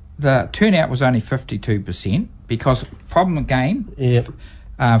the turnout was only 52% because problem again.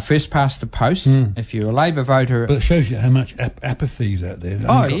 first past the post. If you're a Labour voter... But it shows you how much apathy is out there.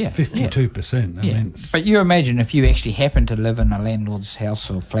 52%. I mean, but you imagine if you actually happen to live in a landlord's house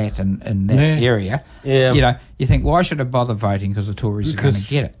or flat in that area, you think, why should I bother voting because the Tories are going to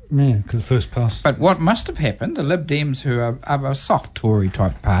get it? Yeah, because first past. But what must have happened, the Lib Dems, who are a soft Tory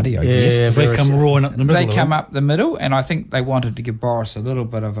type party, I guess, they come roaring up the middle. They come up the middle, and I think they wanted to give Boris a little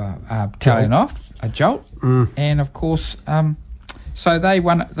bit of a telling off, a jolt, and of course, so they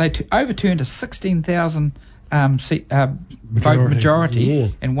won. They overturned a 16,000 seat vote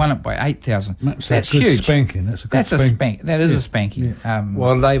majority and won it by 8,000. That's huge. Spanking. That's a good spanking. That is a spanking. Yeah.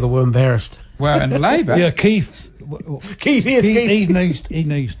 Well, Labour were embarrassed. Well, and Labour. Keith. Keith. He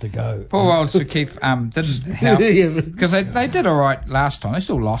needs to go. Poor old Sir Keith didn't help because they did all right last time. They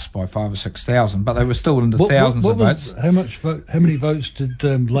still lost by 5,000 or 6,000, but they were still in the thousands of votes. How many votes did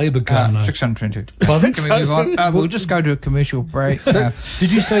Labour garner? 622. Pardon? Can we move on? We'll just go to a commercial break. Did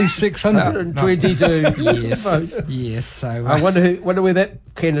you say 622? Yes. Yes. So I wonder where that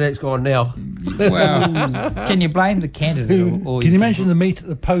candidate's gone now. Well, can you blame the candidate? Or can you imagine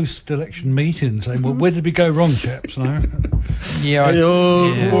the post-election meeting saying, "Well, where did we go wrong, chaps?" No? And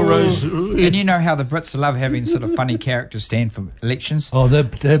you know how the Brits love having sort of funny characters stand for elections. Oh,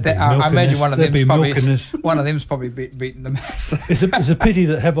 I imagine one of them's probably beating them. So. It's a pity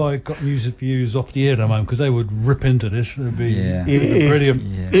that Have I Got News of Views off the air at the moment because they would rip into this. It'd be brilliant.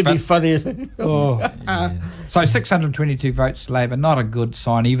 Yeah. It'd be funny. So 622 votes Labour, not a good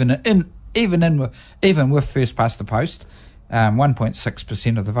sign, even with first past the post,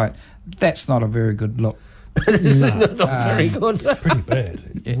 1.6% of the vote. That's not a very good look. Not very good. Pretty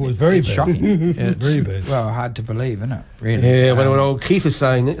bad. It was very bad. Shocking. It's very bad. Well, hard to believe, isn't it? Really. Yeah, when old Keith is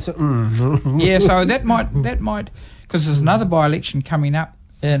saying it. So, yeah, so that might, because there's another by-election coming up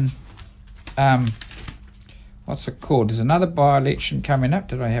in, what's it called? There's another by-election coming up.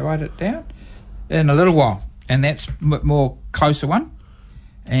 Did I write it down? In a little while, and that's more closer one.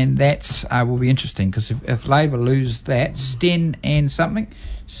 And that's will be interesting because if Labour lose that, STEM and it's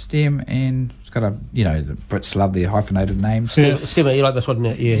got a, the Brits love their hyphenated names. STEM, you like this one?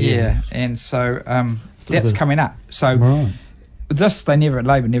 Yeah. And so that's coming up. So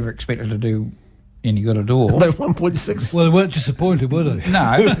Labour never expected to do any good at all. They 1.6. Well, they weren't disappointed, were they?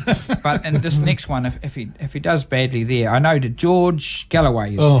 No, but in this next one, if he does badly there, I know that George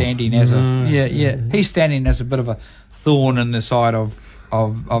Galloway is standing as he's standing as a bit of a thorn in the side of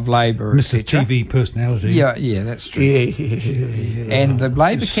Labour, Mr. TV personality. Yeah, that's true. Yeah. And the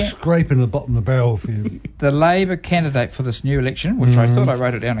Labour scraping the bottom of the barrel for you. The Labour candidate for this new election, which I thought I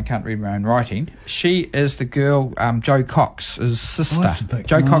wrote it down, I can't read my own writing. She is the girl, Joe Cox's sister.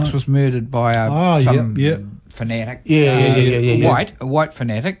 Joe Cox was murdered by some fanatic. A white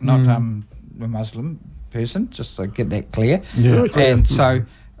fanatic, not a Muslim person. Just to get that clear. Yeah. And so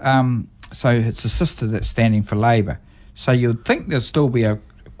it's a sister that's standing for Labour. So you'd think there'd still be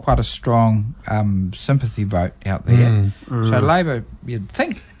quite a strong sympathy vote out there. So Labour, you'd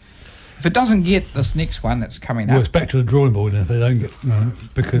think, if it doesn't get this next one that's coming up... Well, it's back to the drawing board if they don't get...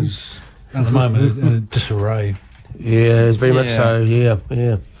 because at the moment, in disarray. Yeah, it's very much so, yeah.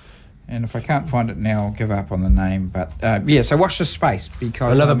 And if I can't find it now, I'll give up on the name. But, so watch this space,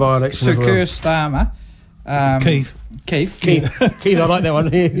 because... Another by-election Sir Keir Starmer... Keith, I like that one.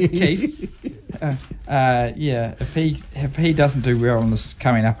 Keith. If he doesn't do well in this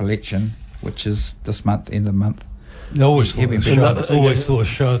coming up election, which is this month, end of the month, I always thought a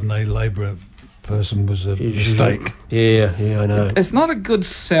Chardonnay Labour person was a mistake. Yeah, I know. It's not a good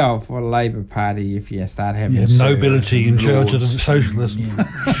sell for a Labour Party if you start having nobility in charge of the socialists.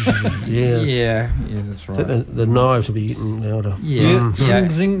 Yeah, that's right. The knives will be eaten out of.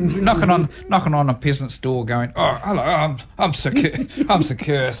 Knocking on a peasant's door, going, "Oh, hello, I'm Sir Keir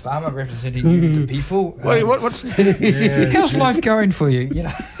Starmer, representing you, the people. Wait, what's? How's life going for you?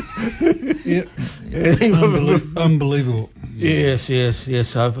 Unbelievable. Yes. I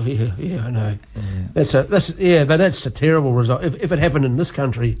know. That's a terrible result. If it happened in this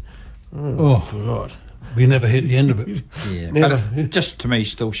country, God, we never hit the end of it. Yeah, but it just to me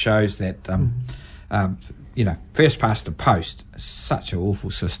still shows that first past the post is such an awful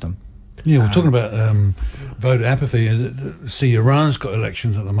system. Yeah, we're talking about voter apathy. See, Iran's got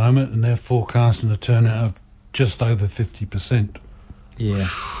elections at the moment, and they're forecasting a turnout of just over 50%. Yeah.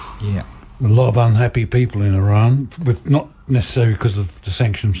 A lot of unhappy people in Iran, with not necessarily because of the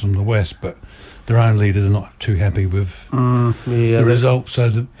sanctions from the West, but their own leaders are not too happy with the results. So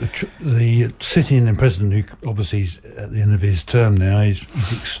the sitting president, who obviously is at the end of his term now, he's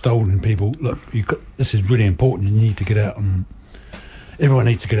extolling people. Look, this is really important. You need to get out and everyone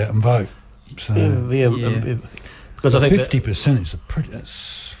needs to get out and vote. So Because I think 50% is a pretty.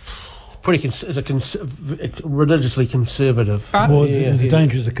 That's it's religiously conservative. the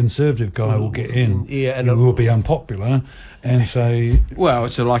danger is the conservative guy will get in. Yeah, and he will be unpopular, and say. Well,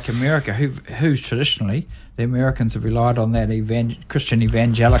 it's like America, who's traditionally the Americans have relied on that Christian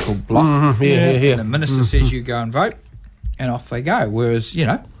evangelical bloc. Yeah. The minister says you go and vote, and off they go. Whereas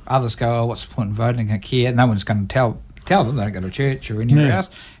others go, oh, what's the point in voting? I don't care. No one's going to tell them. They don't go to church or anywhere else,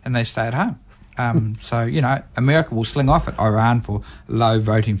 and they stay at home. So, America will sling off at Iran for low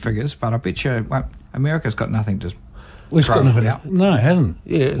voting figures, but I bet you America's got nothing to got nothing out. No, it hasn't.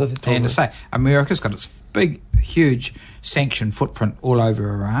 Yeah, and to say, America's got its big, huge sanction footprint all over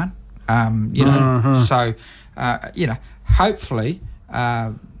Iran. So, hopefully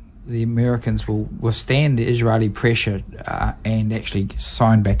the Americans will withstand the Israeli pressure and actually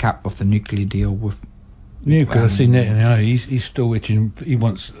sign back up with the nuclear deal with. Yeah, because I've seen Netanyahu. He's still itching. He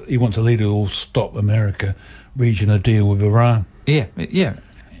wants a leader who will stop America reaching a deal with Iran. Yeah.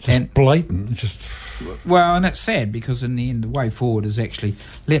 Just blatant. It's just. Well, and that's sad because in the end, the way forward is actually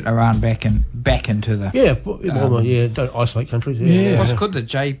let Iran back into the. Don't isolate countries. What's called the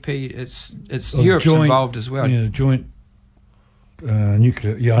JP? It's Europe's involved as well. Yeah, joint.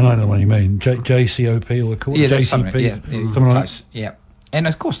 Nuclear. Yeah, I know the one you mean. JCOP or call it JCP. Something like that. Yeah. And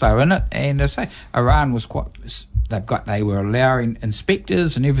of course they were in it, and I say Iran was they were allowing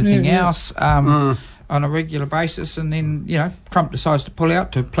inspectors and everything else on a regular basis, and then Trump decides to pull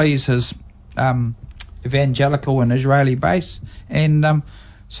out to please his evangelical and Israeli base, and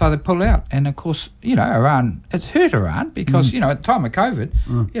so they pull out, and of course Iran, it's hurt Iran because at the time of COVID,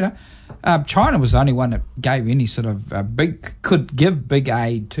 China was the only one that gave any sort of could give big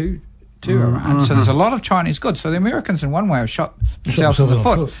aid to Iran. So there's a lot of Chinese goods. So the Americans, in one way, have shot themselves in the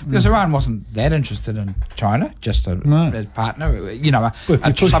foot because Iran wasn't that interested in China, just as partner,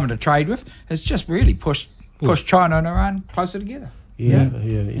 someone to trade with. It's just really pushed China and Iran closer together.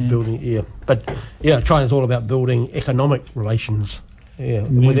 Building. But China's all about building economic relations.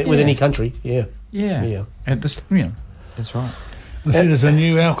 With any country. And this, that's right. There's a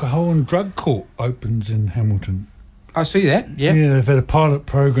new alcohol and drug court opens in Hamilton. I see that, Yeah, they've had a pilot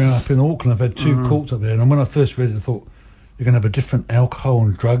program up in Auckland. I've had 2 courts up there, and when I first read it, I thought, you're going to have a different alcohol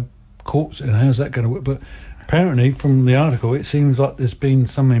and drug courts, and how's that going to work? But apparently, from the article, it seems like there's been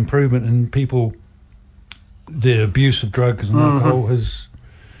some improvement in people, the abuse of drugs and alcohol has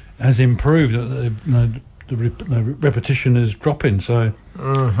improved. The repetition is dropping, so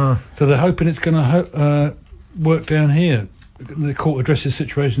they're hoping it's going to work down here. The court addresses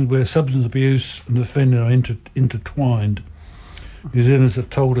situations where substance abuse and offending are intertwined. New Zealanders have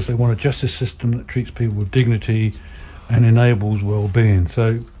told us they want a justice system that treats people with dignity and enables well-being.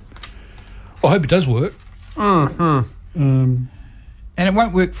 So I hope it does work. And it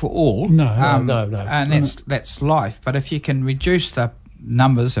won't work for all. No. And that's life. But if you can reduce the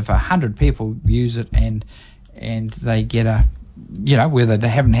numbers, if 100 people use it and they get a whether they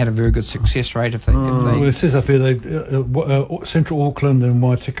haven't had a very good success rate. Well, it says up here, Central Auckland and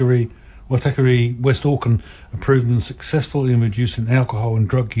Waitakere, West Auckland have proven successful in reducing alcohol and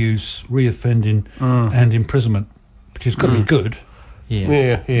drug use, reoffending and imprisonment, which has got to be good.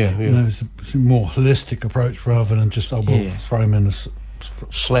 It's a more holistic approach rather than just, throw them in a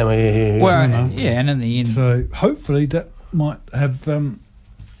slammer. And in the end... So hopefully that might have...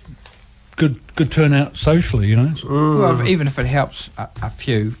 Good turnout socially, Well, even if it helps a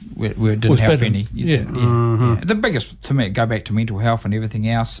few where it didn't help any. The biggest, to me, go back to mental health and everything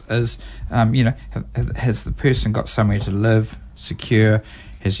else, is, has the person got somewhere to live, secure?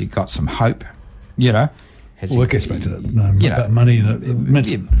 Has he got some hope? It gets back to that, about money.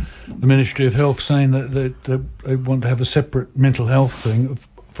 The Ministry of Health saying that they want to have a separate mental health thing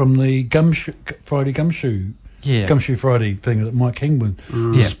from the Friday Gumshoe Gumshoe Friday thing that Mike Hingman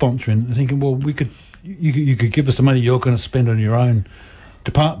is sponsoring. I'm thinking, well, you could give us the money you're going to spend on your own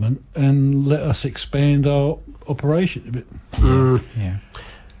department and let us expand our operation a bit.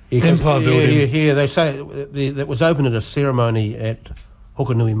 Empire building. Here they say that was opened at a ceremony at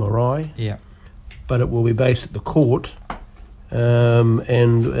Hokanui Marae. Yeah. But it will be based at the court,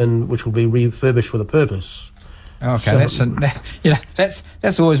 and which will be refurbished for the purpose. Okay, so,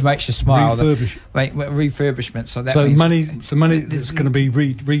 that's always makes you smile. Refurbishment. So means money that's going to be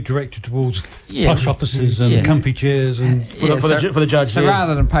redirected towards plush offices and comfy chairs and for the judge. So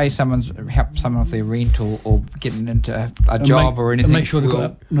rather than pay help someone with their rent or getting into a job or anything, make sure they've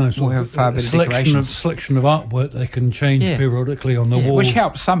got have far better selection of artwork they can change periodically on the wall, which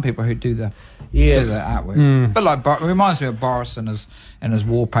helps some people who do the do the artwork. But like, it reminds me of Boris and his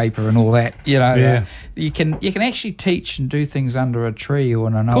wallpaper and all that. You know, you can actually teach and do things under a tree or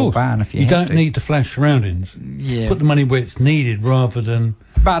in an old barn if you don't need to flash surroundings. Yeah, put the money where it's needed rather than.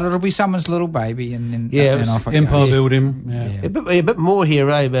 But it'll be someone's little baby, and off it Empire goes. building. A bit more here,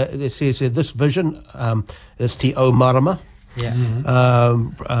 but it says this vision is Te O Marama. Yeah.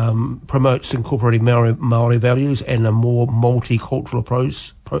 Promotes incorporating Maori values and a more multicultural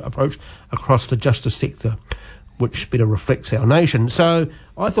approach across the justice sector, which better reflects our nation. So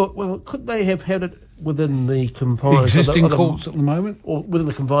I thought, well, could they have had it within the confines existing of the courts at the moment, or within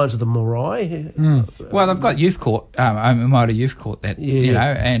the confines of the marae? Well, they've got youth court, Maori youth court. That you know,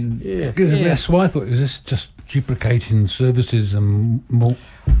 and that's why I thought, is this just duplicating services and more?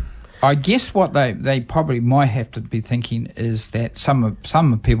 I guess what they probably might have to be thinking is that some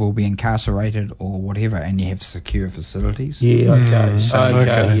people will be incarcerated or whatever, and you have secure facilities. Yeah,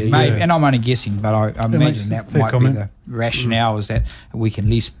 okay. Maybe, and I'm only guessing, but I imagine that might be the rationale, is that we can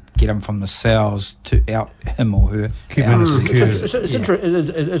at least get him from the cells to out him or her. Keep him secure.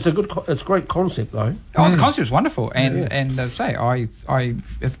 It's a great concept though. Oh, the concept's wonderful, and say I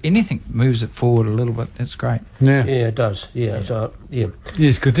if anything moves it forward a little bit, that's great. Yeah, it does. Yeah, so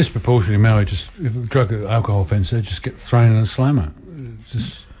it's good. Disproportionately, Maori just if a drug or alcohol offence, they just get thrown in a slammer. But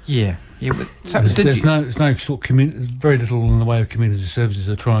so there's no sort of very little in the way of community services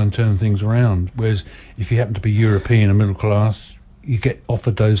to try and turn things around. Whereas if you happen to be European and middle class, you get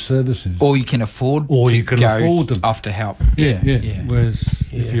offered those services, or you can afford, afford them after help. Yeah. Whereas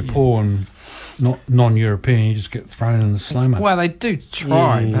if you're poor and not non-European, you just get thrown in the slammer. Well, they do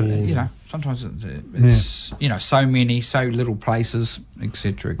try, but you know, sometimes it's so little places,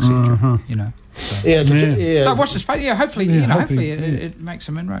 etc., etc. You know. So watch this space. Yeah, hopefully, hopefully it makes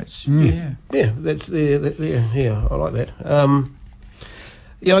some inroads. That's I like that.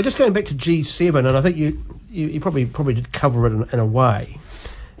 Just going back to G7, and I think you probably did cover it in a way,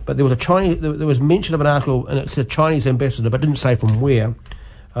 but there was there was mention of an article, and it's a Chinese ambassador, but didn't say from where,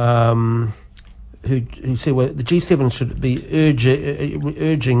 who said, well, the G7 should be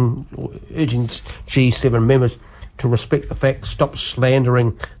urging G7 members to respect the facts, stop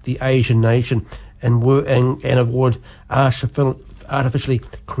slandering the Asian nation, and avoid artificially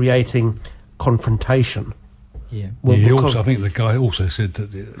creating confrontation. Yeah. I think the guy also said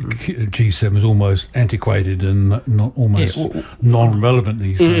that the G7 is almost antiquated and non-relevant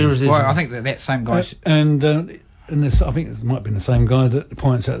these days. Well, I think that same guy... And I think it might have been the same guy that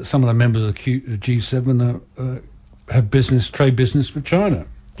points out that some of the members of the G7 have trade business with China.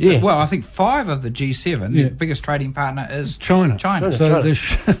 Yeah. Well, I think 5 of the G7, the biggest trading partner is China. So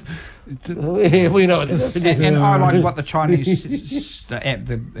we know it. And I like what the Chinese,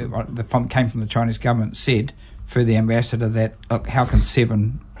 came from the Chinese government, said through the ambassador, that look, how can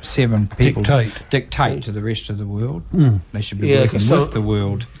seven people dictate to the rest of the world? They should be working with the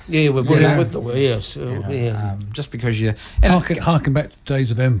world. Yeah, we're working with the world. Yes, just because you harken back to the days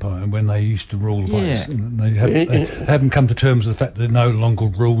of empire when they used to rule the place. And they haven't come to terms with the fact that they no longer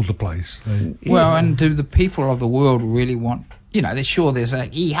rule the place. And do the people of the world really want? You know, they're sure there's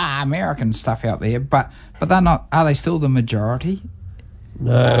American stuff out there, but they're not. Are they still the majority?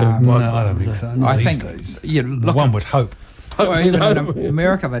 No, I don't think so. I think one would hope. Well, even in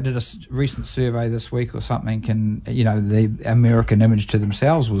America, they did a recent survey this week or something, and the American image to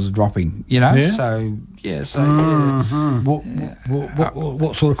themselves was dropping. What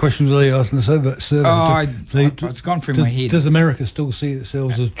sort of questions are they asking the survey? It's gone through my head. Does America still see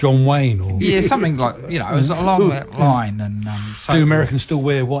itself as John Wayne? Or something like it was along that line. And do Americans still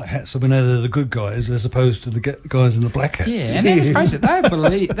wear white hats when they're the good guys, as opposed to the guys in the black hats? Yeah, and let's face it,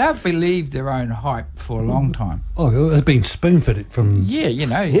 they've believed their own hype for a long time. Oh, they've been spoon-fed it from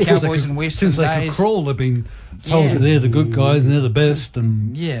cowboys and western since they could crawl. They've been told that they're the good guys and they're the best,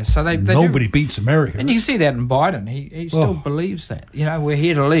 and so nobody beats America. And you can see that in Biden. He still believes that. We're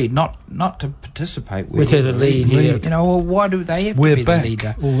here to lead, not to participate. We're here to lead. Yeah. Well, why do they have to be back. The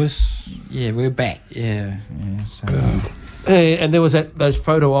leader? All this. Yeah, we're back. Yeah. And there was those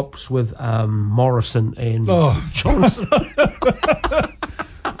photo ops with Morrison and Johnson.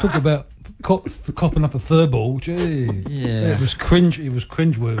 Talk about copping up a furball. Gee, it was cringe. It was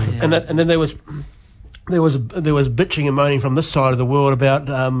cringeworthy. And then there was bitching and moaning from this side of the world about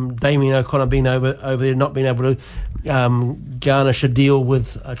Damien O'Connor being over there, not being able to garnish a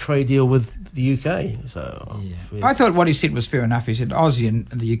trade deal with the UK. So I thought what he said was fair enough. He said Aussie and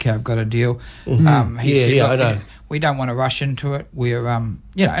the UK have got a deal. He said, I know. We don't want to rush into it. We're and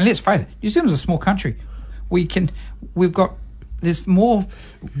let's face it, New Zealand's a small country. We've got there's more.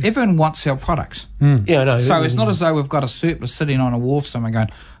 Everyone wants our products. Yeah, no. So it's not as though we've got a surplus sitting on a wharf somewhere going,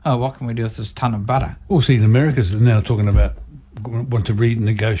 oh, what can we do with this ton of butter? Well, see, in America, they're now talking about want to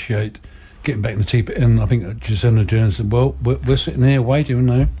renegotiate, getting back in the cheaper. And I think Jacinda Ardern said, well, we're sitting there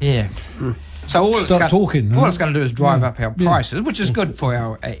waiting, Yeah. So all Start talking. All it's going to do is drive up our prices, which is good for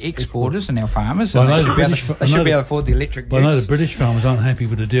our exporters and our farmers. Well, And they should be able to afford the electric But I know use. the British farmers aren't happy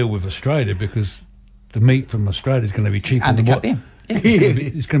with the deal with Australia because the meat from Australia is going to be cheaper than Undercut what them. Yeah.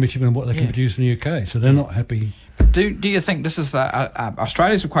 it's going to be cheaper than what they can Yeah. produce in the UK. So they're not happy. Do you think this is the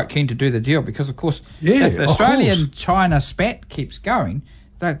Australians are quite keen to do the deal because, of course, Yeah, if the of Australia course. and China spat keeps going,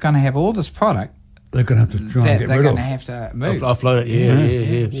 they're going to have all this product They're going to have to try that and get they're rid going of. to have to move. Offload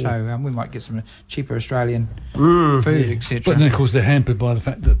it, yeah. So we might get some cheaper Australian food, etc. But then, of course, they're hampered by the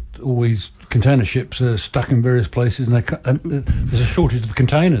fact that all these container ships are stuck in various places, and there's a shortage of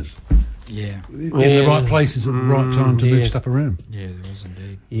containers Yeah. in the right places at the right time to move stuff around. Yeah, there is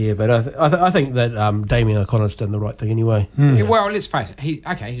indeed. Yeah, but I think that Damien O'Connor's done the right thing anyway. Yeah, well, let's face it.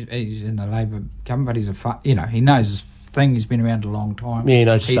 He's in the Labor government, but he knows his thing. He's been around a long time. Yeah, he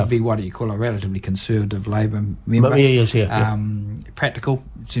knows He'd stuff. be what do you call a relatively conservative Labor member. Yeah. Practical,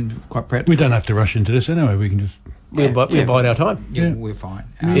 seems quite practical. We don't have to rush into this anyway. We can just. We're biding our time. Yeah, we're fine.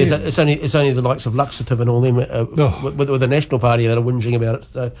 Yeah, it's only the likes of Luxative and all them with the National Party that are whinging about it.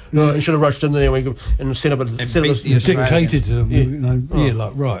 So no, you should have rushed in there and set up a beat the dictated to,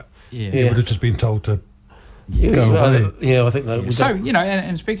 like, right. Yeah. It would have just been told to. Yeah, Go away. I think that. So,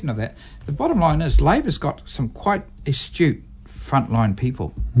 and speaking of that, the bottom line is Labor's got some quite astute frontline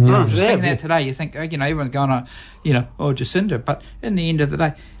people. I was just thinking that today. You think, everyone's going on, Jacinda, but in the end of the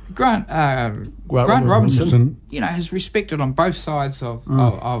day, Grant Robinson, has respected on both sides of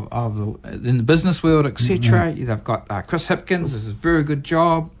in the business world, etc. They've got Chris Hipkins, does a very good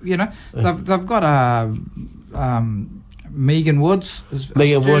job. They've got Megan Woods. Woods.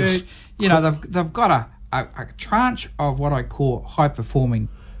 They've got a tranche of what I call high performing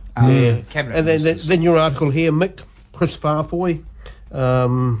cabinet And then your article here, Chris Farfoy,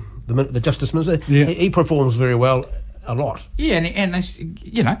 the Justice Minister, he performs very well a lot. Yeah, and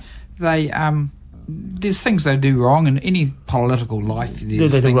they there's things they do wrong in any political life.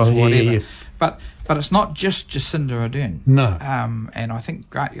 There's they do things wrong, whatever. yeah. But it's not just Jacinda Ardern. No. And I think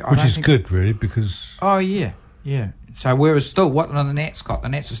Which is good, really, because. Oh yeah. So whereas still what the Nats got, the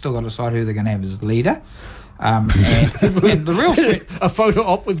Nats have still got to decide who they're going to have as leader. And the real threat, a photo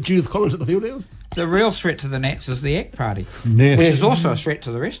op with Judith Collins at the field house. the real threat to the Nats is the ACT Party, Yeah. which is also a threat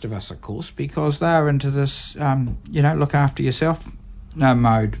to the rest of us, of course, because they're into this, look after yourself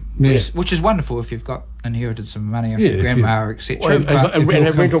mode, which is wonderful if you've got inherited some money off your grandma, etc. And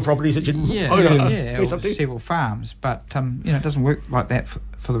rental properties that you didn't Several farms, but it doesn't work like that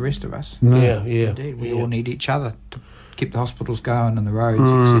for the rest of us. No. Yeah. Indeed, we all need each other to keep the hospitals going and the roads,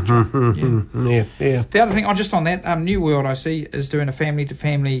 etc. Yeah. The other thing, just on that, New World I see is doing a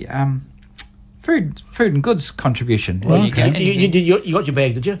family-to-family food and goods contribution. Well, You get anything. You got your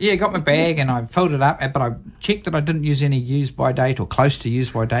bag, did you? Yeah, I got my bag and I filled it up, but I checked that I didn't use any use-by date or close to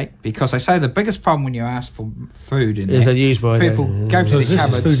use-by date, because they say the biggest problem when you ask for food in Is that, a use-by date. people go So to this the is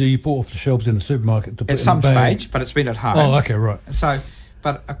cupboards food that you bought off the shelves in the supermarket to put at in some the bag. stage, but it's been at home. Oh, okay, right. So,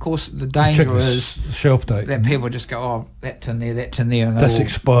 but of course the Check danger the is shelf date. that people just go, oh, that tin there, and That's all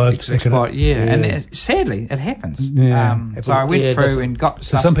expired. It's expired, and sadly it happens. Yeah. So I went through and got So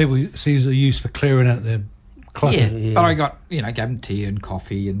stuff. some people see it as a use for clearing out their clutter. Yeah, but I got gave them tea and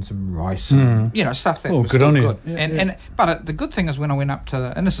coffee and some rice, and, stuff that was good still on you. good. Yeah, But the good thing is when I went up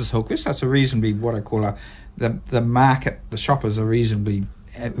to and this is Hillcrest, that's a reasonably what I call the market. The shoppers are reasonably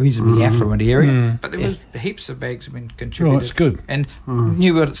affluent area, but there was heaps of bags have been contributed. Oh, that's good. And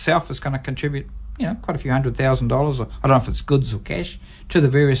New World itself is going to contribute, quite a few $100,000, or I don't know if it's goods or cash, to the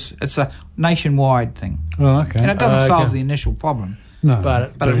various. It's a nationwide thing, Oh, okay. and it doesn't solve the initial problem. No,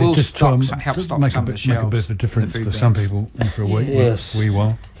 But it will just help try and stop make some a of the bit shelves, of a difference the for food some banks. people for a week. Yes. A wee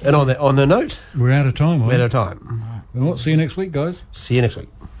while. And on the note, We're out of time. we're out aren't of time. we? Well, see you next week, guys. See you next week.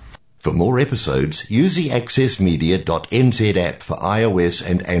 For more episodes, use the accessmedia.nz app for iOS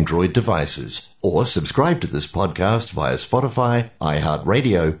and Android devices, or subscribe to this podcast via Spotify,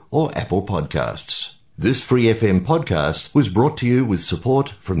 iHeartRadio, or Apple Podcasts. This Free FM podcast was brought to you with support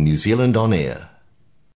from New Zealand On Air.